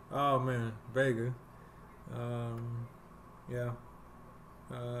 Vega. Oh man, Vega. Yeah.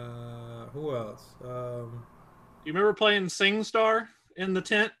 Who else? You remember playing SingStar in the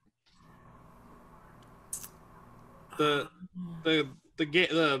tent? The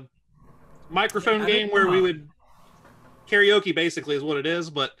microphone game where we would karaoke basically is what it is,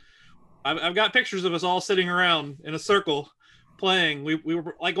 but I've got pictures of us all sitting around in a circle playing. We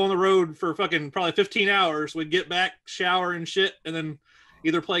were like on the road for fucking probably 15 hours. We'd get back, shower and shit, and then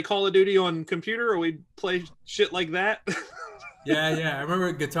either play Call of Duty on computer or we'd play shit like that. Yeah. I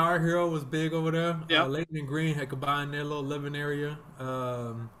remember Guitar Hero was big over there. Yeah. Leighton and Green had combined their little living area.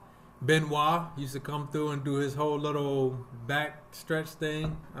 Benoit used to come through and do his whole little back stretch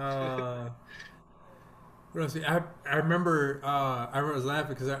thing. What else? I remember I was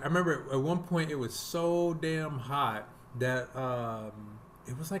laughing because I remember at one point it was so damn hot that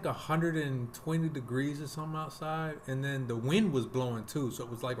it was like 120 degrees or something outside, and then the wind was blowing too, so it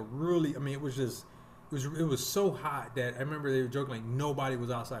was like a really, I mean, it was so hot that I remember they were joking like nobody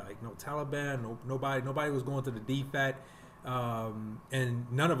was outside, like no Taliban, nobody was going to the DFAT,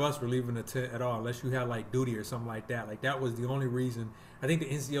 and none of us were leaving the tent at all unless you had like duty or something like that. Like that was the only reason. I think the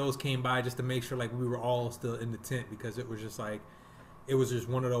NCOs came by just to make sure like we were all still in the tent, because it was just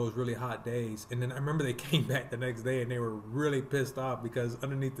one of those really hot days. And then I remember they came back the next day and they were really pissed off because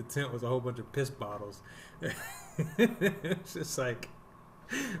underneath the tent was a whole bunch of piss bottles. It's just like,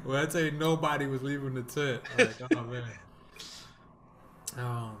 well, I'd say nobody was leaving the tent. Like, oh man.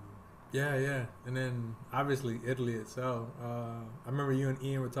 Yeah. And then obviously Italy itself. I remember you and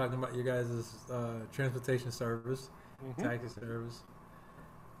Ian were talking about your guys' transportation service, taxi service.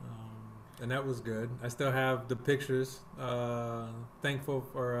 And that was good. I still have the pictures. Thankful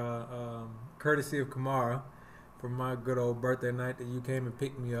for courtesy of Kamara for my good old birthday night that you came and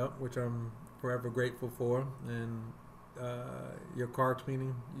picked me up, which I'm forever grateful for. And your car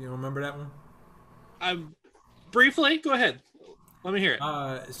cleaning, you remember that one? Briefly, go ahead. Let me hear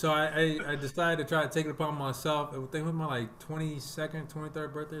it. So I decided to try to take it upon myself. I think it was my like 22nd,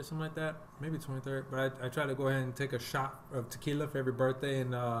 23rd birthday or something like that. Maybe 23rd. But I tried to go ahead and take a shot of tequila for every birthday.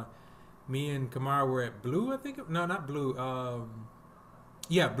 And me and Kamara were at Blue, I think. No, not Blue.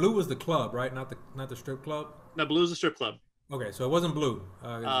 Yeah, Blue was the club, right? Not the strip club? No, Blue's the strip club. Okay, so it wasn't Blue.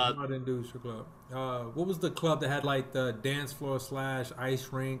 I didn't do strip club. What was the club that had like the dance floor / ice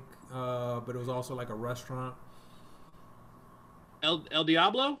rink, but it was also like a restaurant? El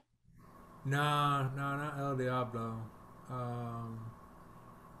Diablo? No, not El Diablo.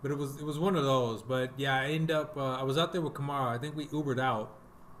 But it was one of those. But yeah, I ended up I was out there with Kamara. I think we Ubered out,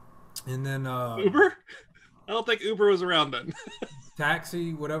 and then Uber? I don't think Uber was around then.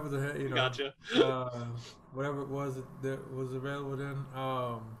 Taxi, whatever the hell, Gotcha. Whatever it was that was available then.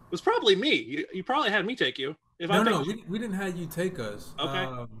 It was probably me. You probably had me take you. If I No, take no, we didn't have you take us. okay,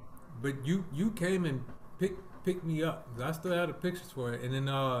 But you came and picked me up. I still have the pictures for it. And then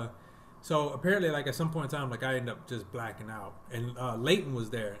so apparently like at some point in time like I ended up just blacking out. And Leighton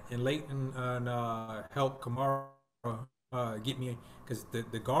was there, and Leighton helped Kamara get me because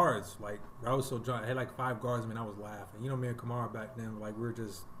the guards, like I was so drunk. I had like 5 guards. I mean, I was laughing. You know, me and Kamara back then, like we were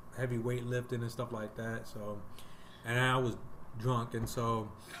just heavy weightlifting and stuff like that. So, and I was drunk, and so,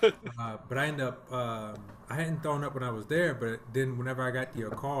 but I ended up, I hadn't thrown up when I was there, but then whenever I got to your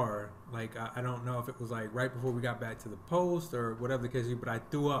car, like I don't know if it was like right before we got back to the post or whatever the case is, but I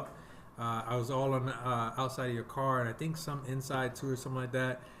threw up. I was all on the outside of your car, and I think some inside too or something like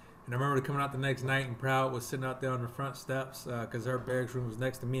that. And I remember coming out the next night, and Proud was sitting out there on the front steps because her barracks room was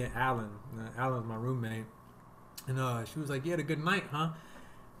next to me and Alan. Alan was my roommate, and she was like, "You had a good night, huh?"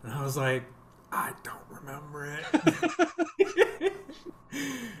 And I was like, "I don't remember it."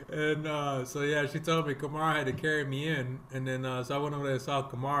 And so yeah, she told me Kamara had to carry me in, and then so I went over there and saw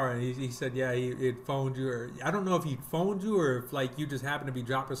Kamara, and he said, yeah, he phoned you, or I don't know if he phoned you or if like you just happened to be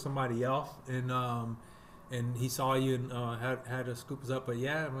dropping somebody else, and he saw you and had to scoop us up. But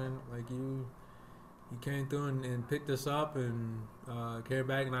yeah, man, like you came through and picked us up and came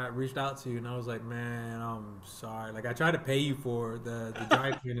back, and I reached out to you, and I was like, man, I'm sorry. Like I tried to pay you for the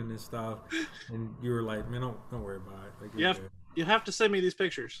dry cleaning and stuff, and you were like, man, don't worry about it. Like you have good. you have to send me these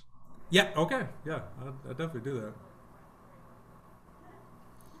pictures. Yeah. Okay. Yeah. I definitely do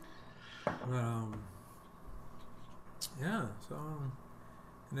that. Um. Yeah. So,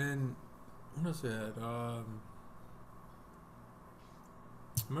 and then what I said. I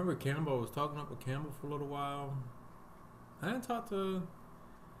remember Campbell was talking up with Campbell for a little while. I didn't talk to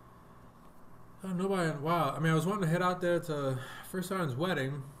nobody in a while. I mean, I was wanting to head out there to First Sergeant's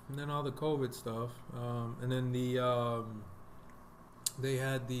wedding, and then all the COVID stuff, and then they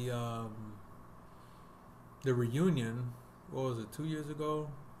had the reunion. What was it? 2 years ago.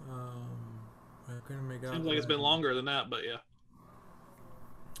 I couldn't make out. Seems like it's been longer than that, but yeah.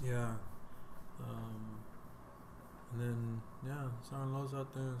 Yeah. Um, and then yeah, Sergeant Lowe's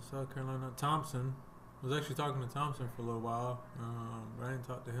out there in South Carolina. Thompson. I was actually talking to Thompson for a little while, but I didn't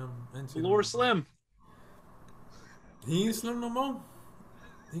talk to him. Lord Slim. He ain't slim no more.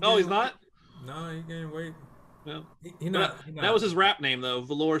 No, he's not. No, he gained weight. No, he not. That was his rap name though,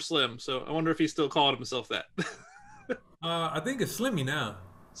 Valor Slim. So I wonder if he still called himself that. I think it's Slimmy now.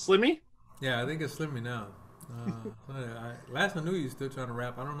 Slimmy? Yeah, I think it's Slimmy now. Last I knew he was still trying to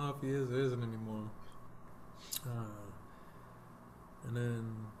rap. I don't know if he is or isn't anymore. And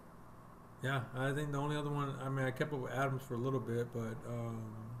then, yeah, I think the only other one, I mean, I kept up with Adams for a little bit, but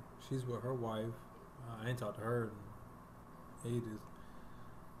she's with her wife. I ain't talked to her in ages.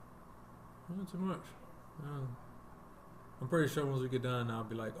 Not too much. I'm pretty sure once we get done, I'll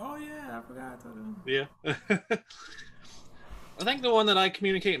be like, oh yeah, I forgot to do. Yeah. I think the one that I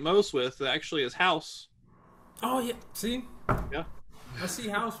communicate most with actually is House. Oh yeah, see? Yeah. I see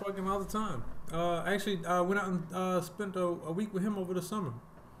House fucking all the time. Actually, went out and spent a week with him over the summer.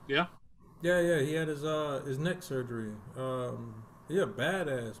 Yeah. Yeah. He had his neck surgery. He a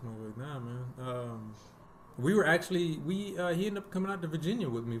badass motherfucker now, man. We were actually he ended up coming out to Virginia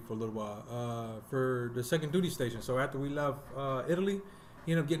with me for a little while for the second duty station. So after we left Italy,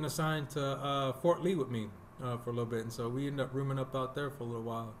 he ended up getting assigned to Fort Lee with me for a little bit, and so we ended up rooming up out there for a little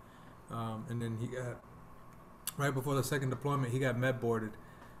while. And then he got right before the second deployment, he got med boarded,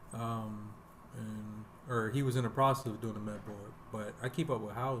 or he was in the process of doing the med board. But I keep up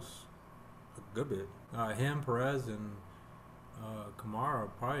with House a good bit. Him, Perez, and Kamara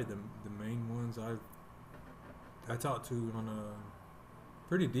are probably the main ones I talk to on a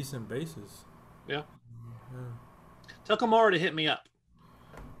pretty decent basis. Yeah. Yeah. Tell Kamara to hit me up.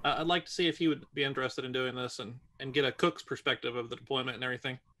 I'd like to see if he would be interested in doing this and get a cook's perspective of the deployment and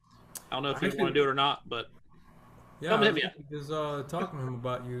everything. I don't know if he want to do it or not, but yeah, I was talking to him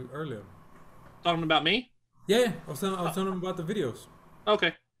about you earlier. Talking about me? Yeah, I was telling him about the videos.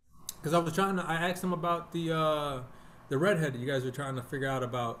 Okay. Because I asked him about the redhead that you guys were trying to figure out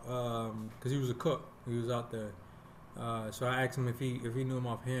about, because he was a cook. He was out there. So I asked him if he knew him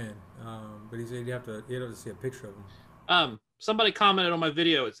offhand, but he said you'd have to see a picture of him. Somebody commented on my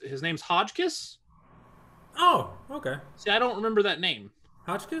video. His name's Hodgkiss. Oh, okay. See, I don't remember that name.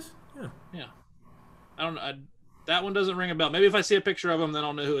 Hodgkiss? Yeah. Yeah. I don't. That one doesn't ring a bell. Maybe if I see a picture of him, then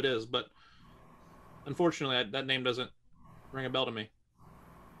I'll know who it is. But unfortunately, that name doesn't ring a bell to me.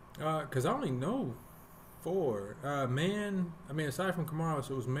 Because I only know 4. Man, I mean, aside from Kamara,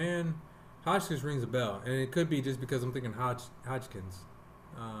 so it was Man. Hodgkins rings a bell, and it could be just because I'm thinking Hodgkins.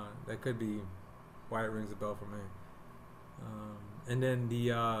 That could be why it rings a bell for me. And then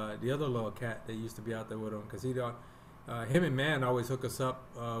the other little cat that used to be out there with him, because him and Man always hook us up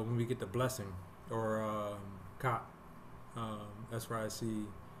when we get the blessing or cop. That's where I see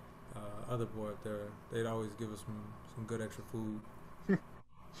other boy up there. They'd always give us some good extra food.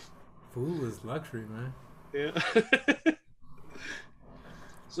 Food was luxury, man. Yeah.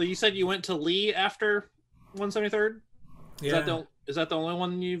 So you said you went to Lee after 173rd? Yeah. Is that the only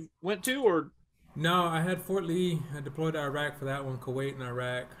one you went to, or? No, I had Fort Lee. I deployed to Iraq for that one, Kuwait and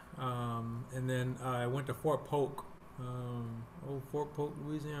Iraq, and then I went to Fort Polk, Fort Polk,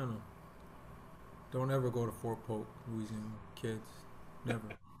 Louisiana. Don't ever go to Fort Polk, Louisiana, kids. Never.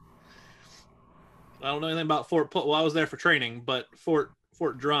 I don't know anything about Fort Polk. Well, I was there for training, but Fort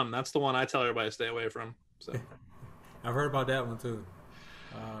Drum, that's the one I tell everybody to stay away from. So I've heard about that one too.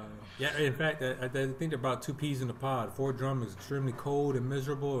 Yeah, in fact, I think they're about two peas in the pod. Fort Drum is extremely cold and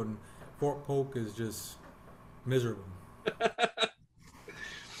miserable, and Fort Polk is just miserable.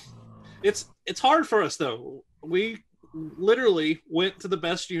 It's hard for us though. We literally went to the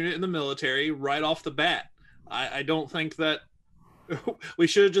best unit in the military right off the bat. I don't think that we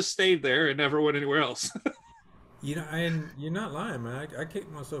should have just stayed there and never went anywhere else. You know, and you're not lying, man. I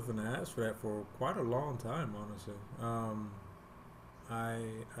kicked myself in the ass for that for quite a long time, honestly. I,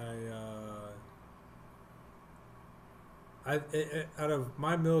 out of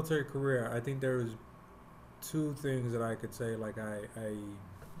my military career, I think there was two things that I could say like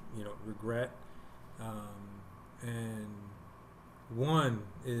regret, and one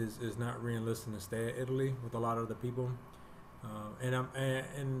is not re-enlisting to stay at Italy with a lot of the people, and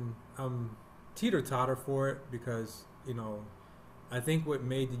I'm teeter-totter for it because I think what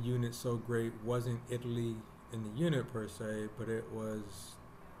made the unit so great wasn't Italy in the unit per se, but it was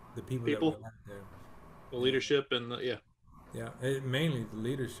the people that were out there, the leadership and mainly the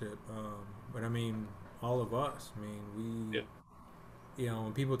leadership. But I mean, all of us. I mean,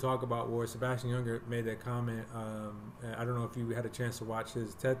 when people talk about war, Sebastian Younger made that comment. I don't know if you had a chance to watch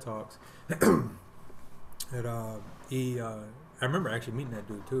his TED Talks. I remember actually meeting that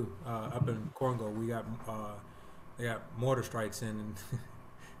dude too. Up in Congo, they got mortar strikes in, and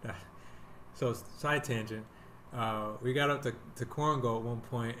so side tangent. We got up to Congo at one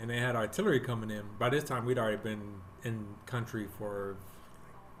point, and they had artillery coming in. By this time, we'd already been in country for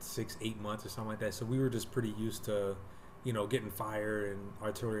 6-8 months or something like that. So we were just pretty used to, getting fire and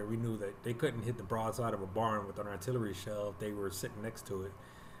artillery. We knew that they couldn't hit the broadside of a barn with an artillery shell if they were sitting next to it.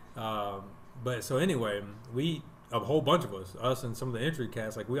 But so anyway, a whole bunch of us and some of the entry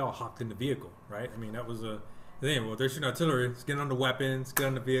cats, like we all hopped in the vehicle, right? I mean, that was the thing. Well, they're shooting artillery. Let's get on the weapons, get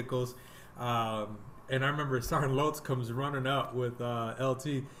on the vehicles. And I remember Sergeant Lotz comes running up with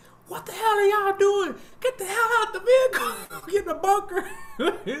LT. What the hell are y'all doing? Get the hell out the vehicle! Get in the bunker!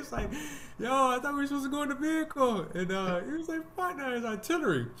 It's like, yo, I thought we were supposed to go in the vehicle. And he was like, fine, now it's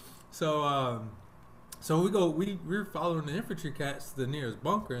artillery. So we're following the infantry cats to the nearest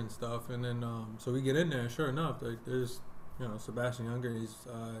bunker and stuff. And then so we get in there, and sure enough, there's Sebastian Younger. He's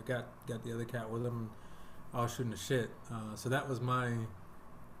got the other cat with him. All shooting the shit. So that was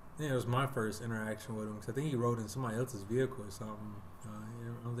it was my first interaction with him because I think he rode in somebody else's vehicle or something.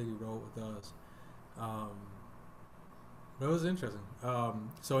 I don't think he rode with us. But it was interesting.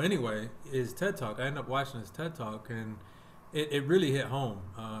 So anyway, his TED Talk, I ended up watching his TED Talk, and it really hit home.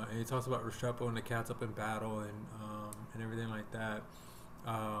 And he talks about Restrepo and the cats up in battle and everything like that.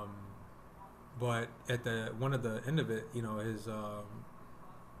 But at the end of it, his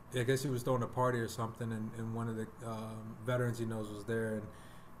I guess he was throwing a party or something, and one of the veterans he knows was there,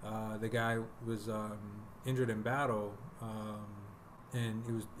 and the guy was injured in battle, and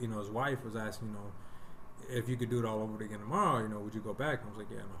he was, his wife was asking, if you could do it all over again tomorrow, would you go back? And I was like,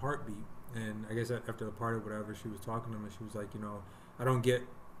 yeah, in a heartbeat. And I guess after the party or whatever, she was talking to him, and she was like, I don't get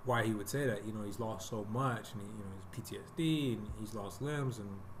why he would say that. He's lost so much, and he's PTSD, and he's lost limbs, and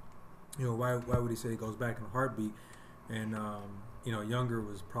why would he say he goes back in a heartbeat? And Younger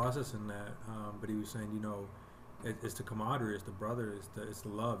was processing that, but he was saying, it's the camaraderie, it's the brother, it's the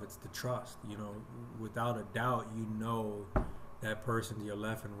love, it's the trust. Without a doubt, that person to your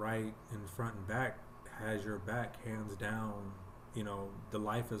left and right and front and back has your back, hands down. The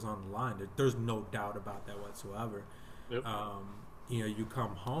life is on the line. There's no doubt about that whatsoever. Yep. You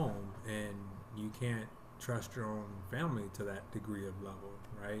come home and you can't trust your own family to that degree of level,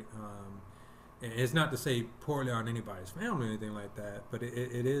 right? And it's not to say poorly on anybody's family or anything like that, but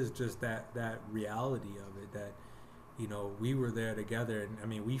it is just that reality of it that, we were there together, and I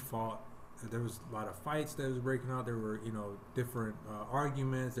mean, we fought. There was a lot of fights that was breaking out. There were, different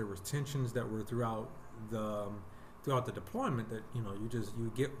arguments. There was tensions that were throughout the deployment that,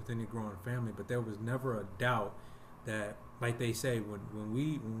 you get with any growing family. But there was never a doubt that, like they say, when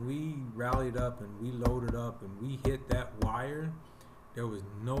we rallied up and we loaded up and we hit that wire, there was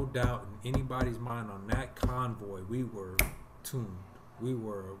no doubt in anybody's mind on that convoy. We were tuned. We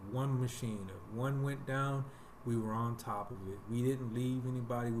were one machine. If one went down, we were on top of it. We didn't leave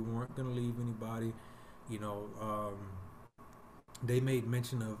anybody. We weren't going to leave anybody. You know, they made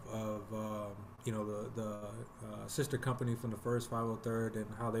mention of you know, the sister company from the first 503rd and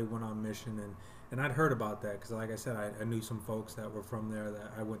how they went on mission, and I'd heard about that because, like I said, I knew some folks that were from there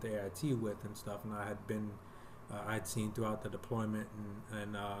that I went to AIT with and stuff, and I had been I'd seen throughout the deployment,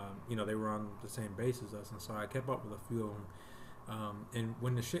 and you know, they were on the same base as us, and so I kept up with a few of them. And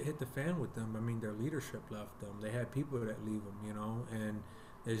when the shit hit the fan with them, I mean, their leadership left them. They had people that leave them, you know, and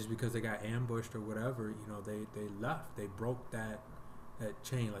it's just because they got ambushed or whatever, you know, they left. They broke that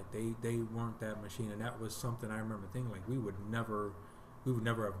chain. Like they weren't that machine, and that was something I remember thinking, like, we would never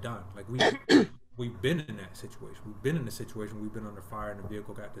have done. Like we've been in that situation. We've been in a situation. We've been under fire and the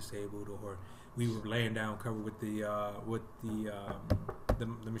vehicle got disabled, or we were laying down cover with the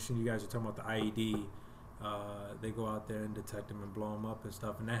machine you guys are talking about, the IED. They go out there and detect them and blow them up and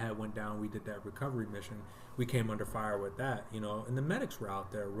stuff, and that had went down. We did that recovery mission. We came under fire with that, you know, and the medics were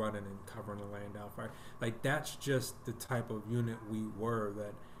out there running and covering and laying down fire. Like, that's just the type of unit we were,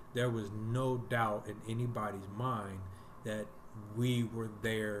 that there was no doubt in anybody's mind that we were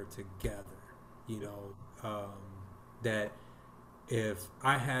there together, you know, that if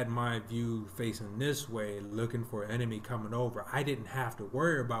I had my view facing this way, looking for an enemy coming over, I didn't have to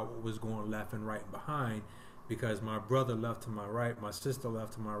worry about what was going left and right and behind, because my brother left to my right, my sister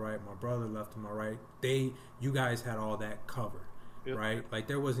left to my right, my brother left to my right. You guys had all that covered, yep. Right? Like,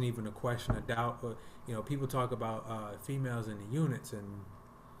 there wasn't even a question of doubt. But, you know, people talk about females in the units, and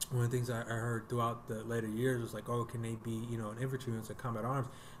one of the things I heard throughout the later years was like, oh, can they be, you know, in infantry units or combat arms?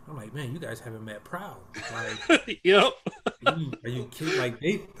 I'm like, man, you guys haven't met Proud. Like, yep. Are you kidding? Like,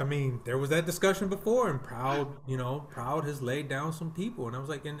 I mean, there was that discussion before, and Proud, you know, Proud has laid down some people, and I was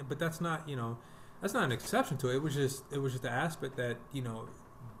like, but that's not, you know, that's not an exception to it. It was just the aspect that, you know,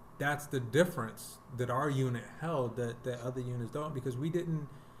 that's the difference that our unit held that other units don't, because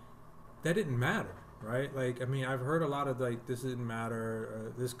that didn't matter. Right? Like, I mean, I've heard a lot of, like, this didn't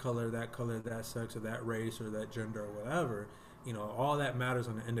matter, this color, that sex, or that race, or that gender, or whatever. You know, all that matters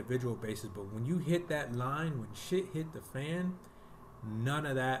on an individual basis. But when you hit that line, when shit hit the fan, none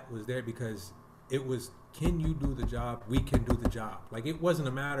of that was there, because it was, can you do the job? We can do the job. Like, it wasn't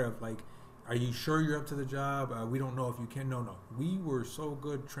a matter of, like, are you sure you're up to the job? We don't know if you can. No. We were so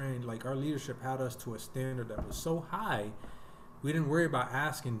good trained. Like, our leadership had us to a standard that was so high. We didn't worry about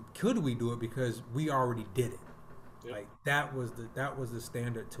asking, could we do it, because we already did it. Yep. Like, that was the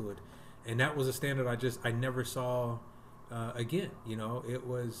standard to it, and that was a standard I never saw again. You know, it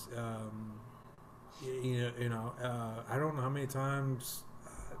was you know I don't know how many times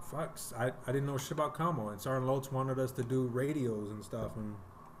I didn't know shit about commo, and Sergeant Lotes wanted us to do radios and stuff, and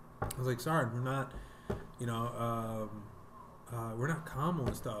I was like, Sergeant, we're not, you know, we're not commo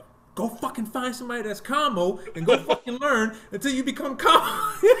and stuff. Go fucking find somebody that's commo and go fucking learn until you become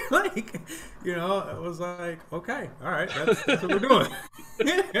commo. Like, you know, it was like, okay, all right, that's what we're doing.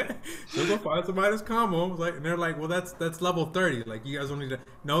 So go find somebody that's commo. I was like, and they're like, well, that's level 30. Like, you guys don't need to.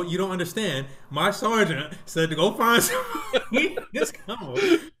 No, you don't understand. My sergeant said to go find somebody that's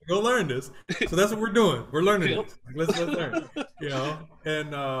commo. Go learn this. So that's what we're doing. We're learning this. Like, let's learn. You know,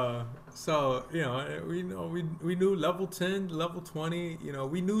 and so, you know, we knew level 10, level 20. You know,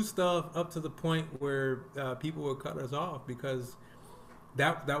 we knew stuff up to the point where people would cut us off, because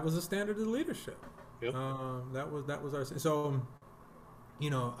that was the standard of leadership. Yep. That was our, so, you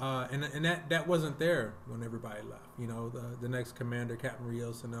know, and that wasn't there when everybody left. You know, the next commander, Captain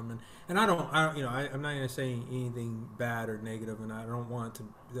Rios, and them, and I don't you know, I'm not gonna say anything bad or negative, and I don't want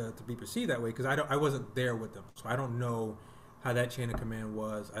it to be perceived that way, because I wasn't there with them, so I don't know how that chain of command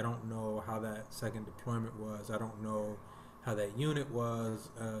was. I don't know how that second deployment was. I don't know how that unit was.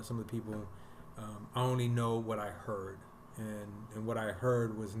 Some of the people, I only know what I heard, and what I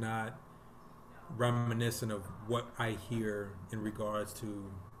heard was not reminiscent of what I hear in regards to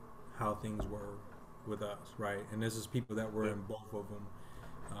how things were with us, right? And this is people that were in both of them.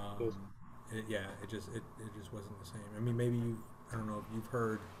 It just wasn't the same. I mean, maybe I don't know if you've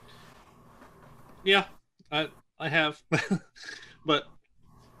heard. Yeah, I have, but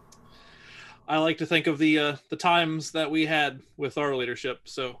I like to think of the times that we had with our leadership.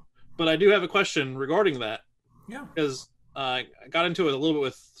 So, but I do have a question regarding that. Yeah, because I got into it a little bit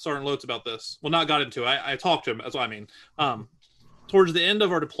with Sergeant Lotes about this. Well, not got into it. I talked to him. That's what I mean. Towards the end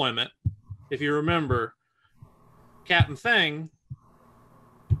of our deployment, if you remember, Captain Thing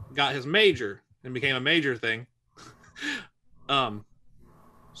got his major and became a major thing. Um,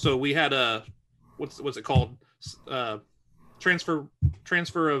 so we had a what's it called? Uh, transfer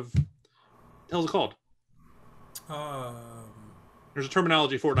transfer of the hell's it called? Um, There's a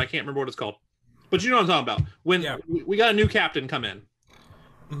terminology for it. I can't remember what it's called, but you know what I'm talking about. When yeah. we got a new captain come in,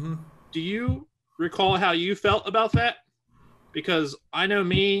 Mm-hmm. do you recall how you felt about that? Because I know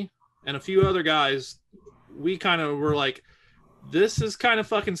me and a few other guys, we kind of were like, this is kind of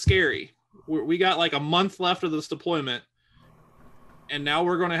fucking scary. We got like a month left of this deployment, and now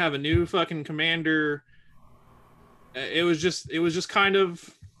we're going to have a new fucking commander. It was just kind of,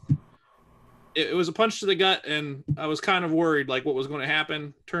 it was a punch to the gut, and I was kind of worried like what was going to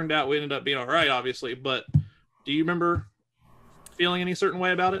happen. Turned out we ended up being all right, obviously. But do you remember feeling any certain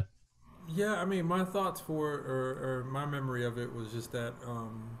way about it? Yeah, I mean, my thoughts for or my memory of it was just that.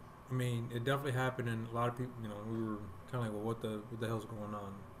 I mean, it definitely happened, and a lot of people, we were kind of like, well, what the hell's going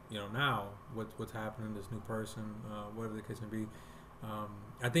on? Now what's happening? This new person, whatever the case may be.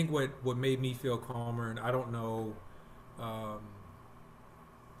 I think what made me feel calmer, and I don't know, um,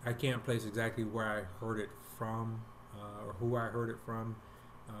 I can't place exactly where I heard it from or who I heard it from.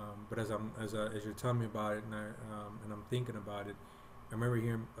 But as you're telling me about it, and I'm thinking about it, I remember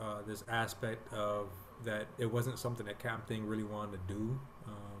hearing this aspect of that it wasn't something that Captain Thing really wanted to do.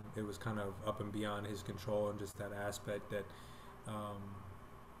 It was kind of up and beyond his control, and just that aspect that, um,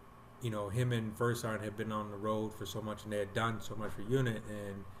 him and First Sergeant had been on the road for so much, and they had done so much for unit,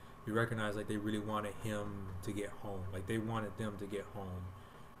 and you recognize like they really wanted him to get home, like they wanted them to get home.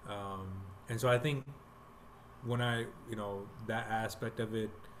 And so I think when that aspect of it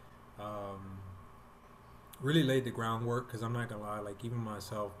um, really laid the groundwork, because I'm not gonna lie, like even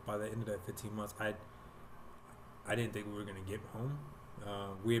myself, by the end of that 15 months, I didn't think we were gonna get home.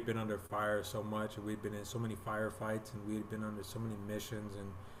 We had been under fire so much, and we'd been in so many firefights, and we had been under so many missions,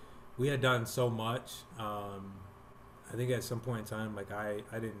 and we had done so much. I think at some point in time, like I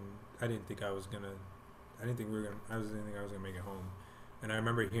didn't think I was gonna, I didn't think we were gonna, I didn't think I was gonna make it home. And I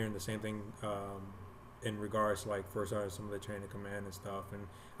remember hearing the same thing in regards to like First Sergeant, some of the chain of command and stuff. And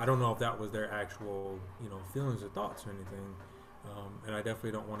I don't know if that was their actual, feelings or thoughts or anything. And I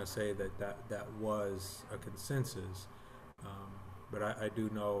definitely don't want to say that was a consensus. But I do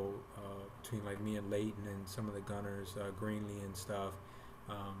know between like me and Leighton and some of the gunners, Greenlee and stuff,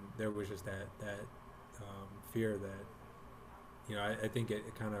 there was just that fear that, I think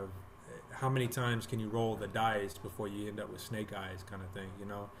it kind of, how many times can you roll the dice before you end up with snake eyes kind of thing.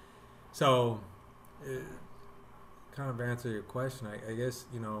 So kind of answer your question, I guess,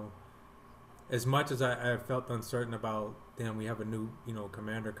 as much as I felt uncertain about, damn, we have a new,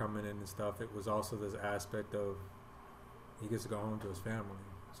 commander coming in and stuff, it was also this aspect of he gets to go home to his family.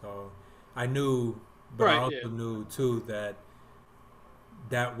 So I knew, but I Right. also Yeah. knew too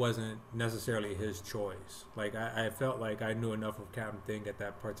that wasn't necessarily his choice. Like I felt like I knew enough of Captain Thing at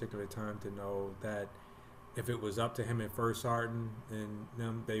that particular time to know that if it was up to him and First Sergeant and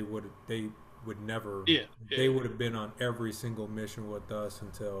them, they would never, Yeah. they Yeah. would have been on every single mission with us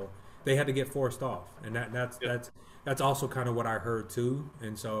until they had to get forced off, and that's Yeah. that's also kind of what I heard too.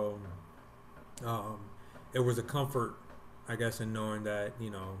 And so um, it was a comfort, I guess, in knowing that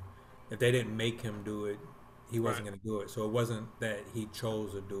if they didn't make him do it, he Right. wasn't going to do it. So it wasn't that he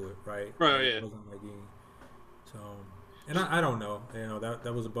chose to do it, right? Right. Like it Yeah. wasn't like he. So, and I don't know,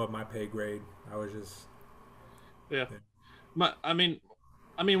 that was above my pay grade. I was just Yeah. yeah. My, I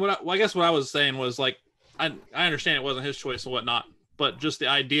guess what I was saying was like, I understand it wasn't his choice and whatnot, but just the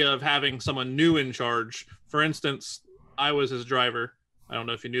idea of having someone new in charge. For instance, I was his driver. I don't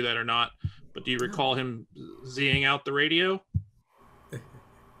know if you knew that or not, but do you No, recall him zing out the radio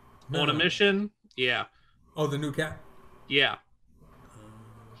on a no. mission? Yeah. Oh, the new cat. Yeah.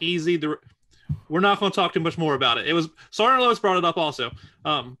 He's either. We're not going to talk too much more about it. It was Sergeant Lois brought it up also.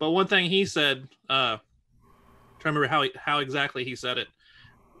 But one thing he said, trying to remember how exactly he said it.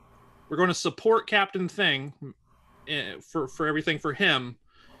 We're going to support Captain Thing for everything for him,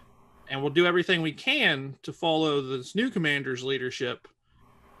 and we'll do everything we can to follow this new commander's leadership.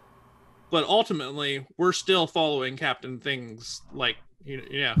 But ultimately, we're still following Captain Thing's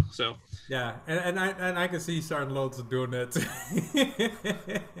yeah. So Yeah, and I can see Sergeant Loads doing that too.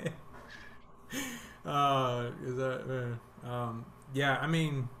 Is that yeah, I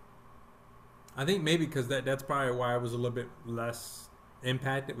mean, I think maybe because that's probably why I was a little bit less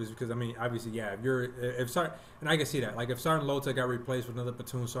impacted, was because, I mean, obviously, yeah, if Sergeant, and I can see that, like if Sergeant Lota got replaced with another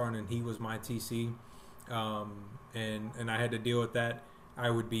platoon sergeant and he was my TC, and I had to deal with that, I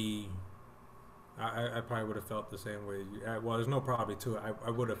would be, I probably would have felt the same way. Well, there's no probably to it. I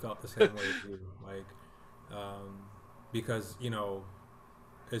would have felt the same way as you, like, because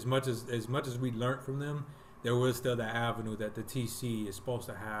as much as we learned from them, there was still that avenue that the TC is supposed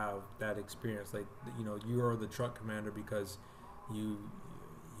to have that experience. Like, you know, you are the truck commander because you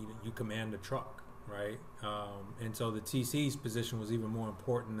you command the truck, right? And so the TC's position was even more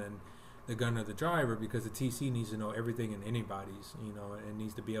important than the gunner, the driver, because the TC needs to know everything in anybody's, you know, and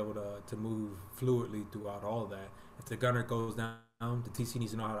needs to be able to move fluidly throughout all of that. If the gunner goes down, the TC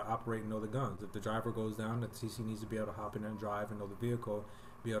needs to know how to operate and know the guns. If the driver goes down, the TC needs to be able to hop in and drive and know the vehicle,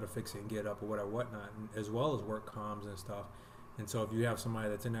 be able to fix it and get up or whatever, whatnot, and as well as work comms and stuff. And so if you have somebody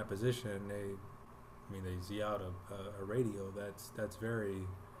that's in that position, they Z out a radio. That's very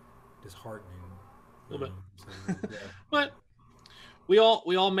disheartening. A little bit. So, yeah. But we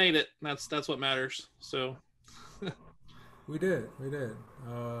all made it. That's what matters. So We did.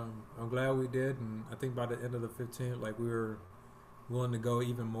 I'm glad we did, and I think by the end of the 15th, like, we were willing to go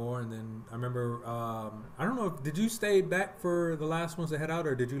even more. And then I remember, I don't know, did you stay back for the last ones to head out,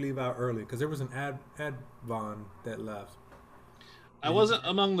 or did you leave out early? Because there was an Advon that left. I wasn't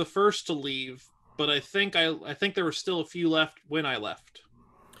among the first to leave, but I think there were still a few left when I left.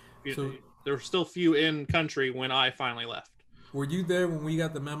 So, there were still few in country when I finally left. were you there when we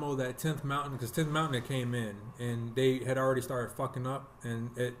got the memo that 10th Mountain, because 10th Mountain had came in and they had already started fucking up, and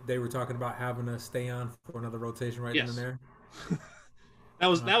they were talking about having us stay on for another rotation right then and there? That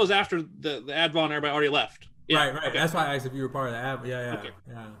was after the Advon, everybody already left. Yeah. Right. Okay. That's why I asked if you were part of the Advon.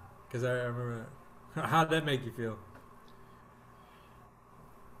 Yeah. Because I remember. How'd that make you feel?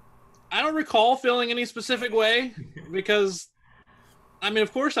 I don't recall feeling any specific way because, I mean,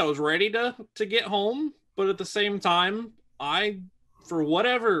 of course I was ready to get home, but at the same time, I, for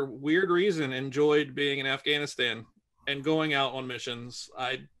whatever weird reason, enjoyed being in Afghanistan and going out on missions.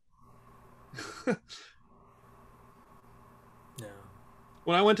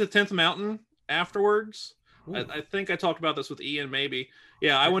 When I went to 10th Mountain afterwards, I think I talked about this with Ian maybe.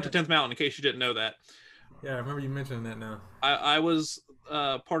 Yeah, I went to 10th Mountain, in case you didn't know that. Yeah, I remember you mentioning that now. I was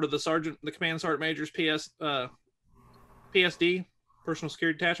part of the Command Sergeant Major's PSD, Personal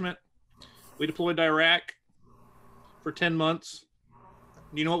Security Detachment. We deployed to Iraq for 10 months.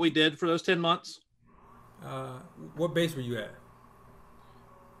 You know what we did for those 10 months? What base were you at?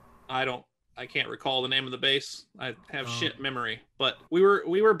 I can't recall the name of the base. I have shit memory, but we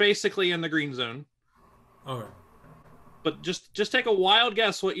were basically in the green zone. Okay. But just take a wild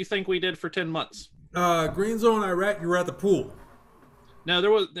guess what you think we did for 10 months. Green zone, Iraq. You were at the pool. No,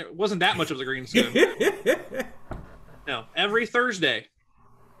 there wasn't that much of the green zone. No, every Thursday,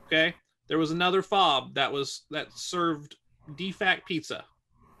 okay, there was another fob that served DFAC pizza.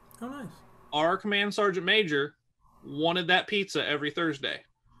 Oh, nice. Our Command Sergeant Major wanted that pizza every Thursday.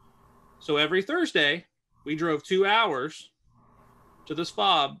 So every Thursday, we drove 2 hours to this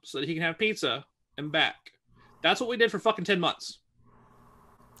fob so that he can have pizza and back. That's what we did for fucking 10 months.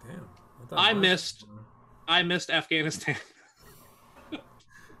 Damn. I missed Afghanistan.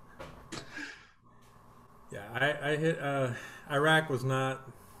 Yeah, I hit Iraq was not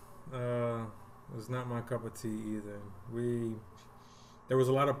my cup of tea either. There was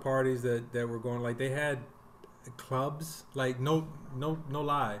a lot of parties that were going, like, they had clubs, like, no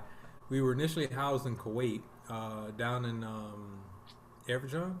lie. We were initially housed in Kuwait, down in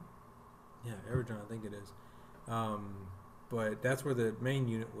Airborne. Yeah, Airborne, I think it is. But that's where the main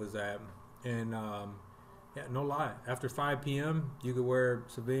unit was at. And yeah, no lie. After 5 p.m., you could wear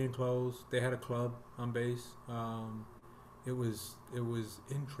civilian clothes. They had a club on base. It was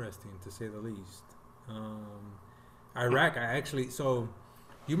interesting, to say the least. Iraq, so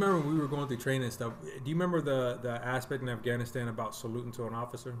you remember when we were going through training and stuff? Do you remember the aspect in Afghanistan about saluting to an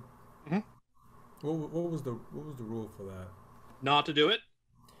officer? Mm-hmm. What was the rule for that? Not to do it.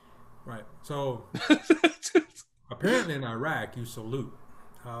 Right. So apparently in Iraq you salute.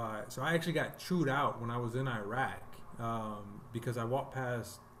 So I actually got chewed out when I was in Iraq because I walked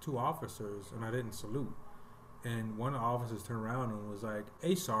past 2 officers and I didn't salute. And one of the officers turned around and was like,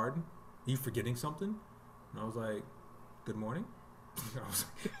 "Hey, Sergeant, are you forgetting something?" And I was like, "Good morning." I was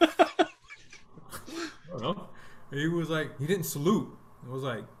like, I don't know. And he was like, "He didn't salute." I was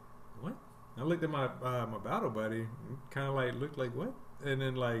like, "What?" I looked at my battle buddy, kind of like looked like, "What?" And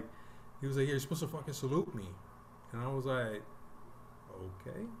then like he was like, "Yeah, you're supposed to fucking salute me." And I was like,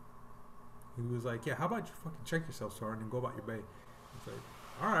 "Okay." He was like, "Yeah, how about you fucking check yourself, Sergeant, and go about your bay." I was like,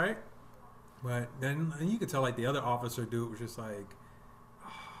 "All right." But then and you could tell like the other officer dude was just like,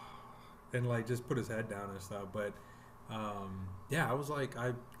 and like just put his head down and stuff. But yeah, I was like,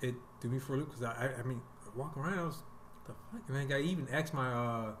 it threw me for a loop because I mean, walking around, I was, what the fuck? And then I even asked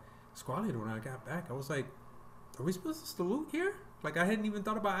my squad leader when I got back. I was like, "Are we supposed to salute here?" Like I hadn't even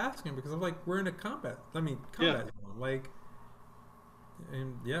thought about asking because I'm like, we're in a combat zone. Like,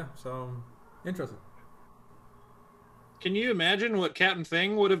 and yeah, so interesting. Can you imagine what Captain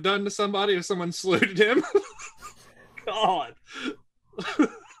Thing would have done to somebody if someone saluted him? God.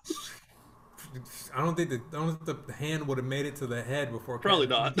 I don't think the hand would have made it to the head before Probably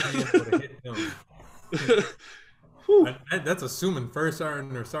Captain not. Thing's hand would have hit him. That's assuming First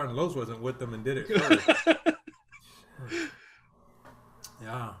Sergeant or Sergeant Lowe's wasn't with them and did it first.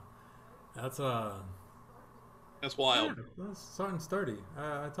 Yeah, that's That's wild. yeah, that's Sergeant Sturdy.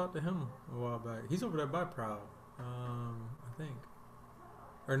 I talked to him a while back. He's over there by Proud, I think.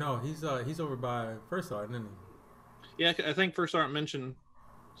 Or no, he's over by First Sergeant, isn't Yeah, I think First Sergeant mentioned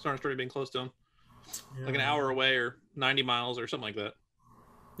Sergeant Sturdy being close to him, he? like an hour away or 90 miles or something like that.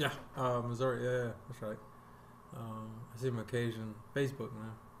 Yeah, Missouri. Yeah, yeah, that's right. I see him occasion Facebook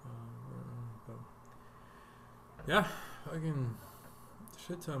now. But yeah, fucking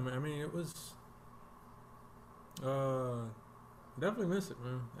shit ton, man. I mean, it was uh definitely miss it,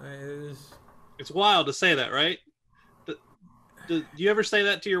 man. It is. It's wild to say that, right? Do you ever say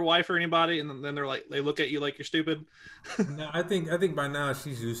that to your wife or anybody, and then they're like, they look at you like you're stupid? No, I think by now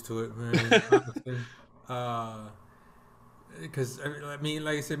she's used to it, man. Honestly. Uh, because I mean,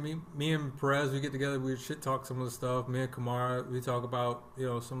 like I said, me and Perez, we get together, we shit talk some of the stuff. Me and Kamara, we talk about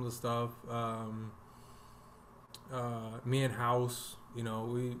some of the stuff. Me and House, we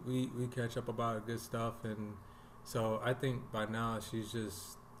catch up about good stuff, and so I think by now she's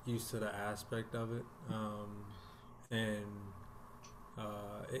just used to the aspect of it, and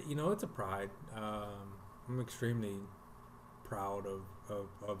it's a pride. I'm extremely proud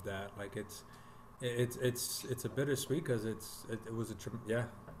of that. Like it's a bittersweet because it was yeah,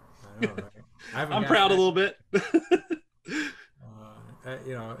 I know, right? I haven't I'm got proud a that. little bit.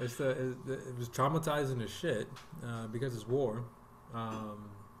 It was traumatizing as shit because it's war,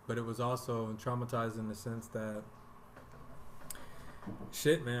 but it was also traumatizing in the sense that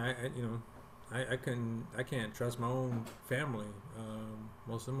shit, man. I can't trust my own family,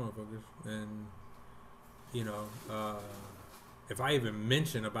 most of them motherfuckers, and you know, uh, if I even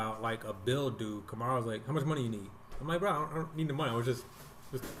mention about like a bill due, Kamara's like, "How much money you need?" I'm like, "Bro, I don't need the money. I was just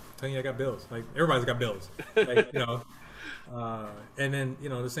telling you I got bills. Like everybody's got bills. Like and then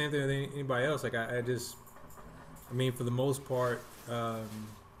the same thing with anybody else. Like I mean, for the most part,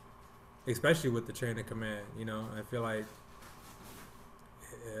 especially with the chain of command, I feel like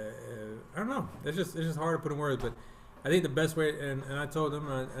I don't know. It's just hard to put in words, but I think the best way, and I told them,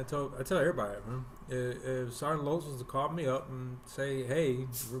 I tell everybody, man, if Sergeant Lowe's was to call me up and say, "Hey,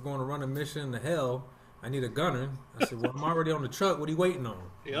 we're going to run a mission to hell. I need a gunner." I said, "Well, I'm already on the truck. What are you waiting on?"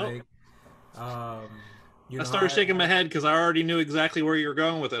 Yep. Like, um, I started shaking my head because I already knew exactly where you were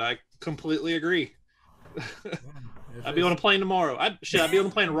going with it. I completely agree. if I'd be on a it's plane tomorrow. I'd be on the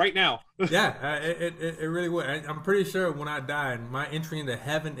plane right now. yeah, it really would. I'm pretty sure when I die, my entry into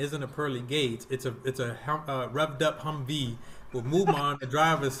heaven isn't a pearly gates. It's a revved up Humvee with Muma on the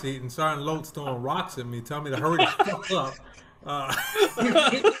driver's seat and Sergeant Lotes throwing rocks at me, telling me to hurry the fuck up. Uh,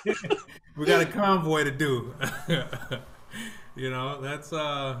 we got a convoy to do.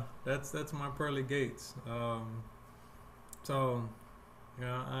 That's my pearly gates. So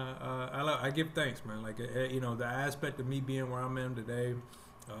I give thanks, man. Like the aspect of me being where I'm at today,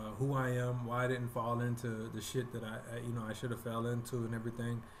 who I am, why I didn't fall into the shit that I should have fell into and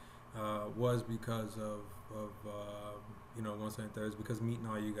everything, was because of one second thirds, because meeting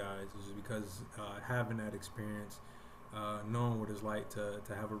all you guys, is because having that experience, knowing what it's like to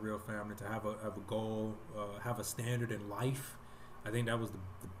have a real family, to have a goal, have a standard in life. I think that was the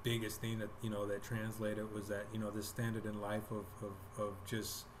biggest thing that translated, was that this standard in life of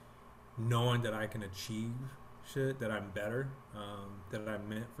just knowing that I can achieve shit, that I'm better, that I'm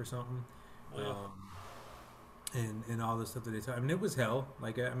meant for something, Oh, yeah. and all the stuff that they talk. I mean, it was hell.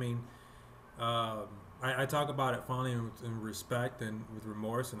 Like I mean, I talk about it fondly in respect and with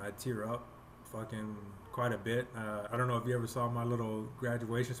remorse, and I tear up fucking quite a bit. I don't know if you ever saw my little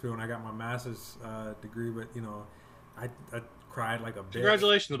graduation speech when I got my master's degree, but I cried like a bitch.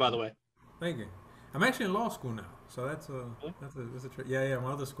 Congratulations, by the way. Thank you. I'm actually in law school now, so Really? that's a yeah.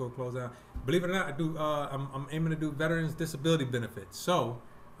 My other school closed down. Believe it or not, I do. I'm aiming to do veterans disability benefits. So,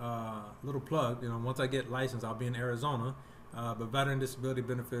 little plug. Once I get licensed, I'll be in Arizona. But veteran disability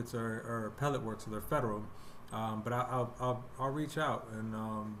benefits are appellate work, so they're federal. But I'll reach out, and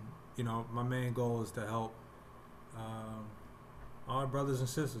my main goal is to help all our brothers and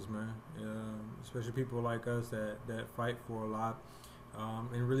sisters, man. Especially people like us that fight for a lot,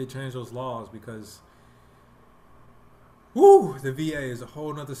 and really change those laws, because the VA is a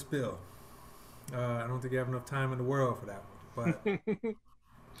whole nother spill. I don't think you have enough time in the world for that one.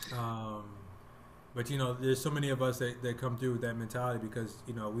 But But there's so many of us that come through with that mentality because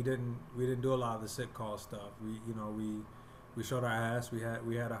we didn't do a lot of the sick call stuff. We showed our ass. We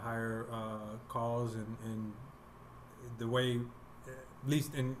had a higher calls and the way, at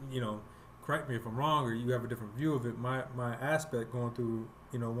least in correct me if I'm wrong or you have a different view of it. My aspect going through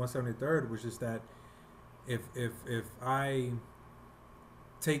 173rd was just that if I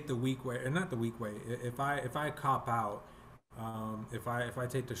take the weak way, and not the weak way, if I cop out, if I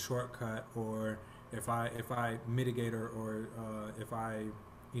take the shortcut, or if I mitigate, or if I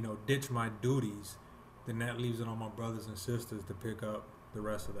ditch my duties, then that leaves it on my brothers and sisters to pick up the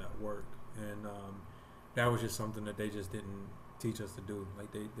rest of that work. And that was just something that they just didn't teach us to do.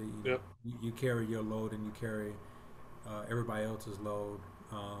 Like they Yep. you carry your load and you carry everybody else's load.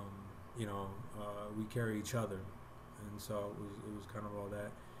 Um, we carry each other, and so it was kind of all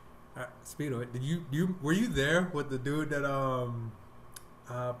that. Speaking of it, were you there with the dude that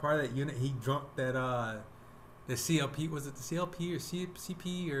part of that unit? He drunk that the CLP, was it the CLP or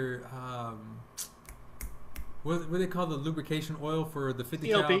CP or what they call the lubrication oil for the 50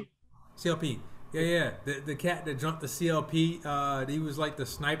 cal? CLP. CLP. Yeah, yeah. The cat that jumped the CLP, he was like the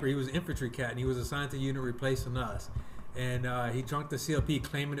sniper. He was an infantry cat, and he was assigned to the unit replacing us. And he drunk the CLP,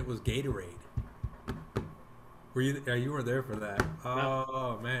 claiming it was Gatorade. You were there for that? No.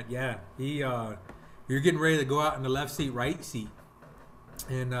 Oh man, yeah. We were getting ready to go out in the left seat, right seat,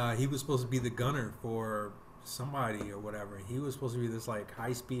 and he was supposed to be the gunner for somebody or whatever. He was supposed to be this like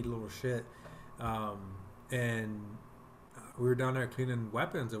high speed little shit, and we were down there cleaning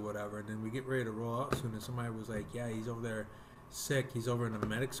weapons or whatever. And then we get ready to roll out soon, and somebody was like, "Yeah, he's over there sick. He's over in the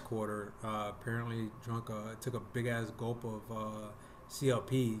medics quarter. Apparently drunk. Took a big ass gulp of."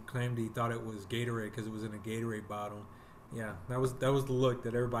 CLP, claimed he thought it was Gatorade because it was in a Gatorade bottle. Yeah, that was the look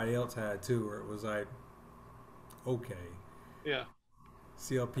that everybody else had too, where it was like, okay, Yeah.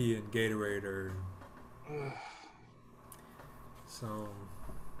 CLP and Gatorade are so.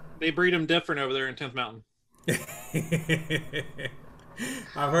 They breed them different over there in 10th Mountain.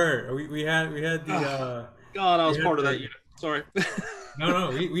 I've heard we had the God, I we was had part of that the unit. Sorry. no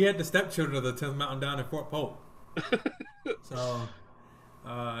we had the stepchildren of the 10th Mountain down in Fort Polk. So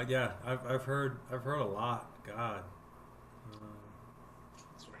yeah, I've heard a lot. God,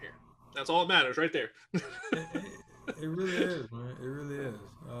 That's right here. That's all that matters, right there. it really is, man. It really is.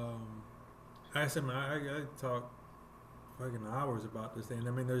 I said, man, I talk fucking hours about this thing.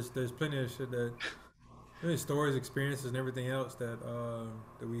 I mean, there's plenty of shit that, many stories, experiences, and everything else that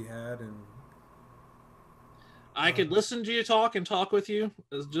we had, and I could listen to you talk and talk with you.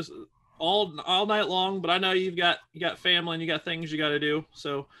 It's just all night long. But I know you got family and you got things you got to do.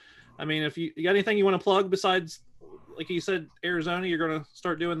 So, I mean, if you got anything you want to plug besides, like you said, Arizona, you're going to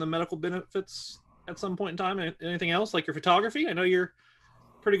start doing the medical benefits at some point in time. Anything else like your photography? I know you're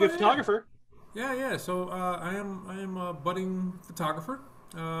a pretty oh good yeah, photographer. yeah. So I am a budding photographer.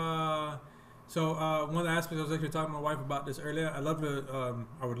 So one of the aspects I was actually talking to my wife about this earlier. I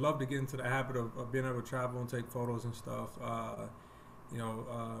would love to get into the habit of being able to travel and take photos and stuff. You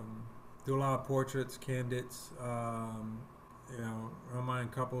know, do a lot of portraits, candidates.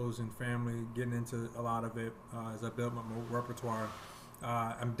 Romantic couples and family. Getting into a lot of it as I build my repertoire.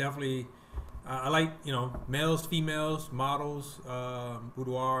 I'm definitely. I like males, females, models,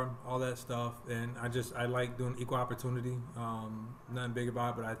 boudoir, all that stuff, and I like doing equal opportunity. Nothing big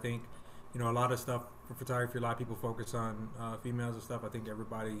about it, but I think a lot of stuff for photography. A lot of people focus on females and stuff. I think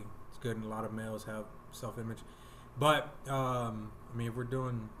everybody is good, and a lot of males have self-image. But I mean, if we're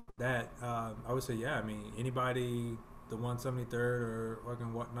doing that, I would say yeah. I mean, anybody, the 173rd or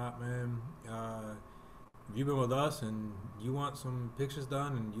fucking whatnot, man. If you've been with us and you want some pictures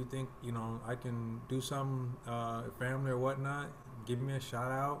done and you think I can do some family or whatnot, give me a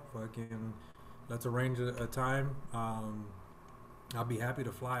shout out. Fucking let's arrange a time. I'll be happy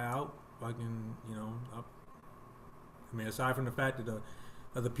to fly out. Fucking I mean, aside from the fact of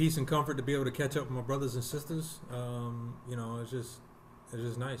the peace and comfort to be able to catch up with my brothers and sisters, it's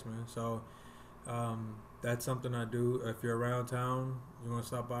just nice, man. So that's something I do. If you're around town, you want to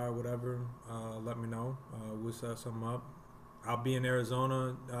stop by or whatever, let me know. We'll set something up. I'll be in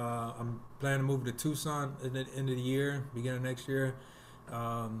Arizona. I'm planning to move to Tucson at the end of the year, beginning of next year.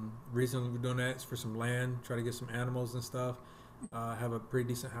 Reason we're doing that is for some land, try to get some animals and stuff. Have a pretty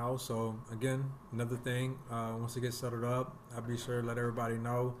decent house. So again, another thing. Once it gets settled up, I'll be sure to let everybody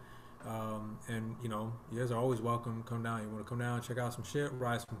know. And you guys are always welcome. Come down. You want to come down, check out some shit,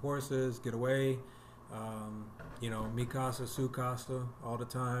 ride some horses, get away. Mi casa, su casa, all the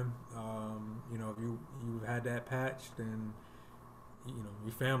time. If you've had that patch, then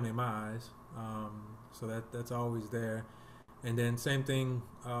your family in my eyes. So that's always there. And then same thing,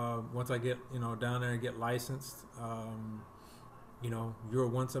 once I get, down there and get licensed, you're a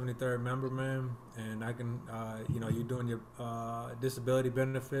 173rd member, man, and I can, you're doing your disability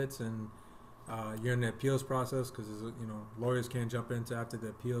benefits, and you're in the appeals process, because, lawyers can't jump into after the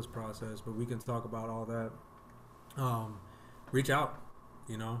appeals process, but we can talk about all that. Reach out.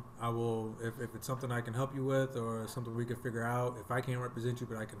 I will, if it's something I can help you with, or something we can figure out. If I can't represent you,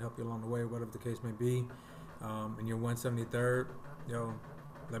 but I can help you along the way, whatever the case may be, and you're 173rd,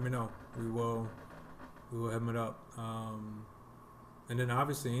 let me know. We will hem it up. And then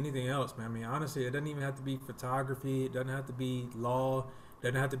obviously anything else, man. I mean, honestly, it doesn't even have to be photography. It doesn't have to be law. It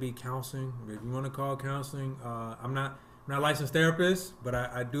doesn't have to be counseling. If you want to call counseling, I'm not a licensed therapist, but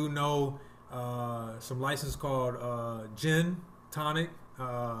I do know some license called Gin Tonic.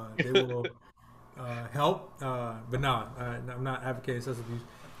 They will help, but no, I'm not advocating substance abuse.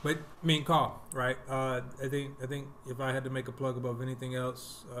 But I mean, call, right? I think if I had to make a plug above anything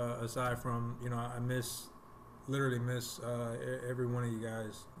else, aside from, I literally miss every one of you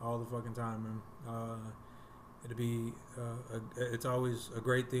guys all the fucking time, man. It'd be it's always a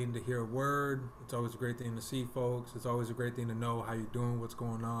great thing to hear a word. It's always a great thing to see folks. It's always a great thing to know how you're doing, what's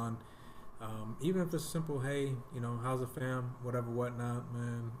going on. Even if it's simple, hey, how's the fam, whatever, whatnot,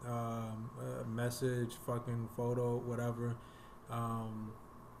 man. A message, fucking photo, whatever.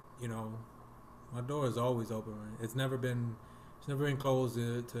 My door is always open, man. It's never been closed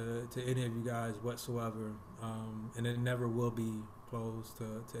to any of you guys whatsoever, and it never will be closed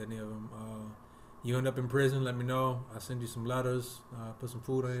to any of them. You end up in prison, let me know. I'll send you some letters, put some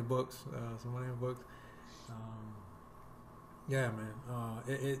food on your books, some money on your books. Yeah, man.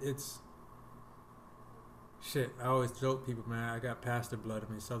 It's shit. I always joke people, man. I got pastor blood. I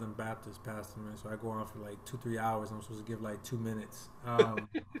mean, Southern Baptist pastor, man. So I go on for like 2-3 hours. I'm supposed to give like 2 minutes.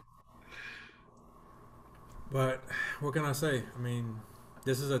 But what can I say? I mean,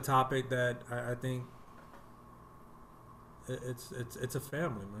 this is a topic that I think it's a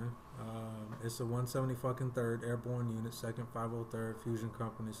family, man. It's a 173rd Airborne Unit, 2nd 503rd Fusion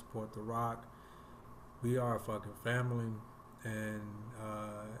Company, support the Rock. We are a fucking family, and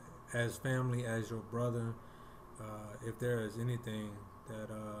as family, as your brother, if there is anything that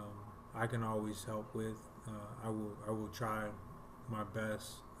I can always help with, I will try my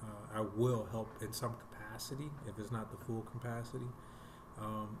best. I will help in some capacity, if it's not the full capacity.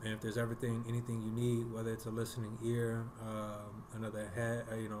 And if there's anything you need, whether it's a listening ear, another head,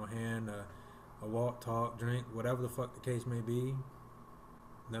 hand, a walk, talk, drink, whatever the fuck the case may be,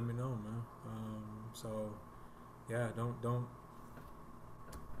 let me know, man. So yeah, don't.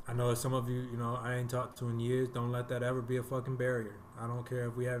 I know some of you, I ain't talked to in years. Don't let that ever be a fucking barrier. I don't care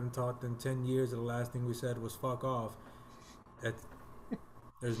if we haven't talked in 10 years and the last thing we said was fuck off.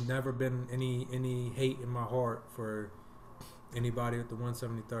 There's never been any hate in my heart for anybody at the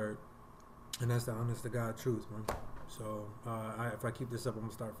 173rd, and that's the honest to God truth, man. So if I keep this up, I'm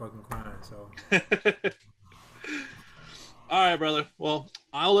gonna start fucking crying. So all right, brother. Well,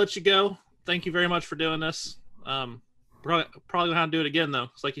 I'll let you go. Thank you very much for doing this. Probably gonna have to do it again though.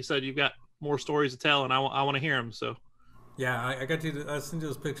 It's like you said, you've got more stories to tell, and I want to hear them. So yeah, I got you. I send you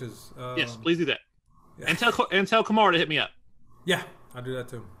those pictures. Yes, please do that. Yeah. And tell Kamar to hit me up. Yeah, I'll do that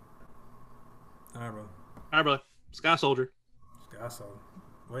too. All right, brother. All right, brother. Sky Soldier. Sky Soldier.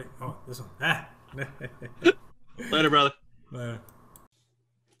 Wait. Oh, this one. Ah. Later, brother. Later.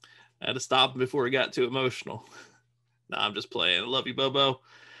 I had to stop him before he got too emotional. Nah, I'm just playing. I love you, Bobo.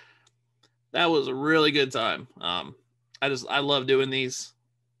 That was a really good time. I love doing these.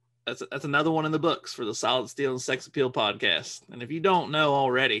 That's another one in the books for the Solid Steel and Sex Appeal podcast. And if you don't know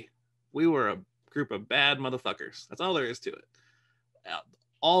already, we were a group of bad motherfuckers. That's all there is to it.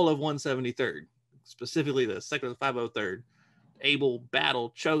 All of 173rd, specifically the 2nd 503rd, Able,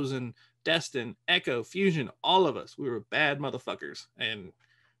 Battle, Chosen, Destin, Echo, Fusion, all of us, we were bad motherfuckers. And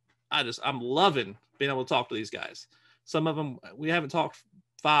I'm loving being able to talk to these guys. Some of them, we haven't talked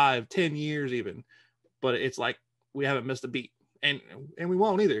 5-10 years even, but it's like we haven't missed a beat. And we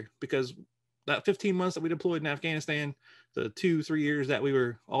won't either, because that 15 months that we deployed in Afghanistan, the 2-3 years that we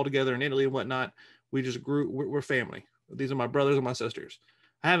were all together in Italy and whatnot, we just grew. We're family. These are my brothers and my sisters.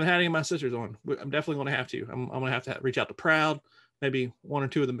 I haven't had any of my sisters on. I'm definitely going to have to. I'm going to have reach out to Proud, maybe 1 or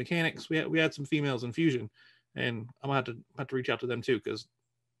 2 of the mechanics. We had some females in Fusion, and I'm going to have to reach out to them too, because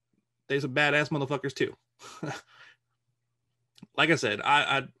they're some badass motherfuckers too. Like I said,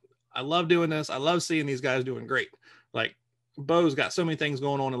 I love doing this. I love seeing these guys doing great. Like, Bo's got so many things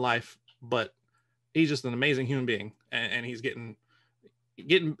going on in life, but he's just an amazing human being, and he's getting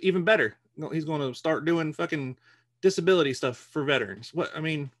even better. He's going to start doing fucking disability stuff for veterans. What I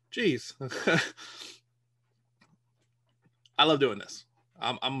mean, geez. I love doing this.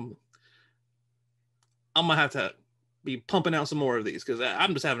 I'm gonna have to be pumping out some more of these because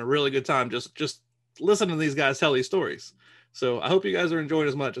I'm just having a really good time just listening to these guys tell these stories. So I hope you guys are enjoying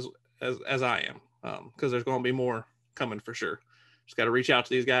as much as I am, because there's going to be more coming for sure. Just got to reach out to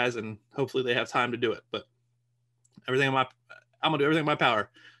these guys and hopefully they have time to do it. But I'm gonna do everything in my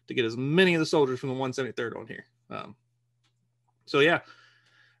power to get as many of the soldiers from the 173rd on here. So yeah,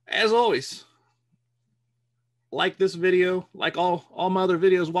 as always, like this video, like all my other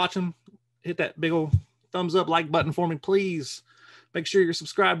videos watching, hit that big old thumbs up like button for me, please. Make sure you're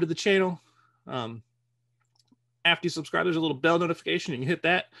subscribed to the channel. After you subscribe, there's a little bell notification. You can hit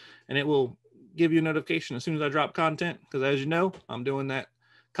that and it will give you a notification as soon as I drop content, because as you know, I'm doing that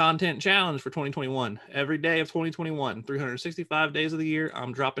content challenge for 2021. Every day of 2021, 365 days of the year,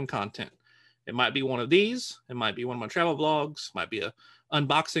 I'm dropping content. It might be one of these, it might be one of my travel vlogs, might be a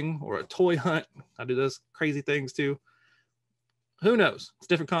unboxing or a toy hunt. I do those crazy things too. Who knows? It's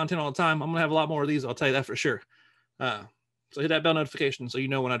different content all the time. I'm gonna have a lot more of these, I'll tell you that for sure. So hit that bell notification so you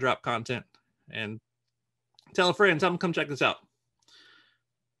know when I drop content, and tell a friend, tell them come check this out.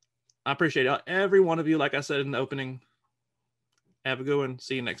 I appreciate every one of you. Like I said in the opening, have a good one.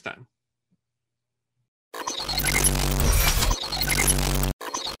 See you next time.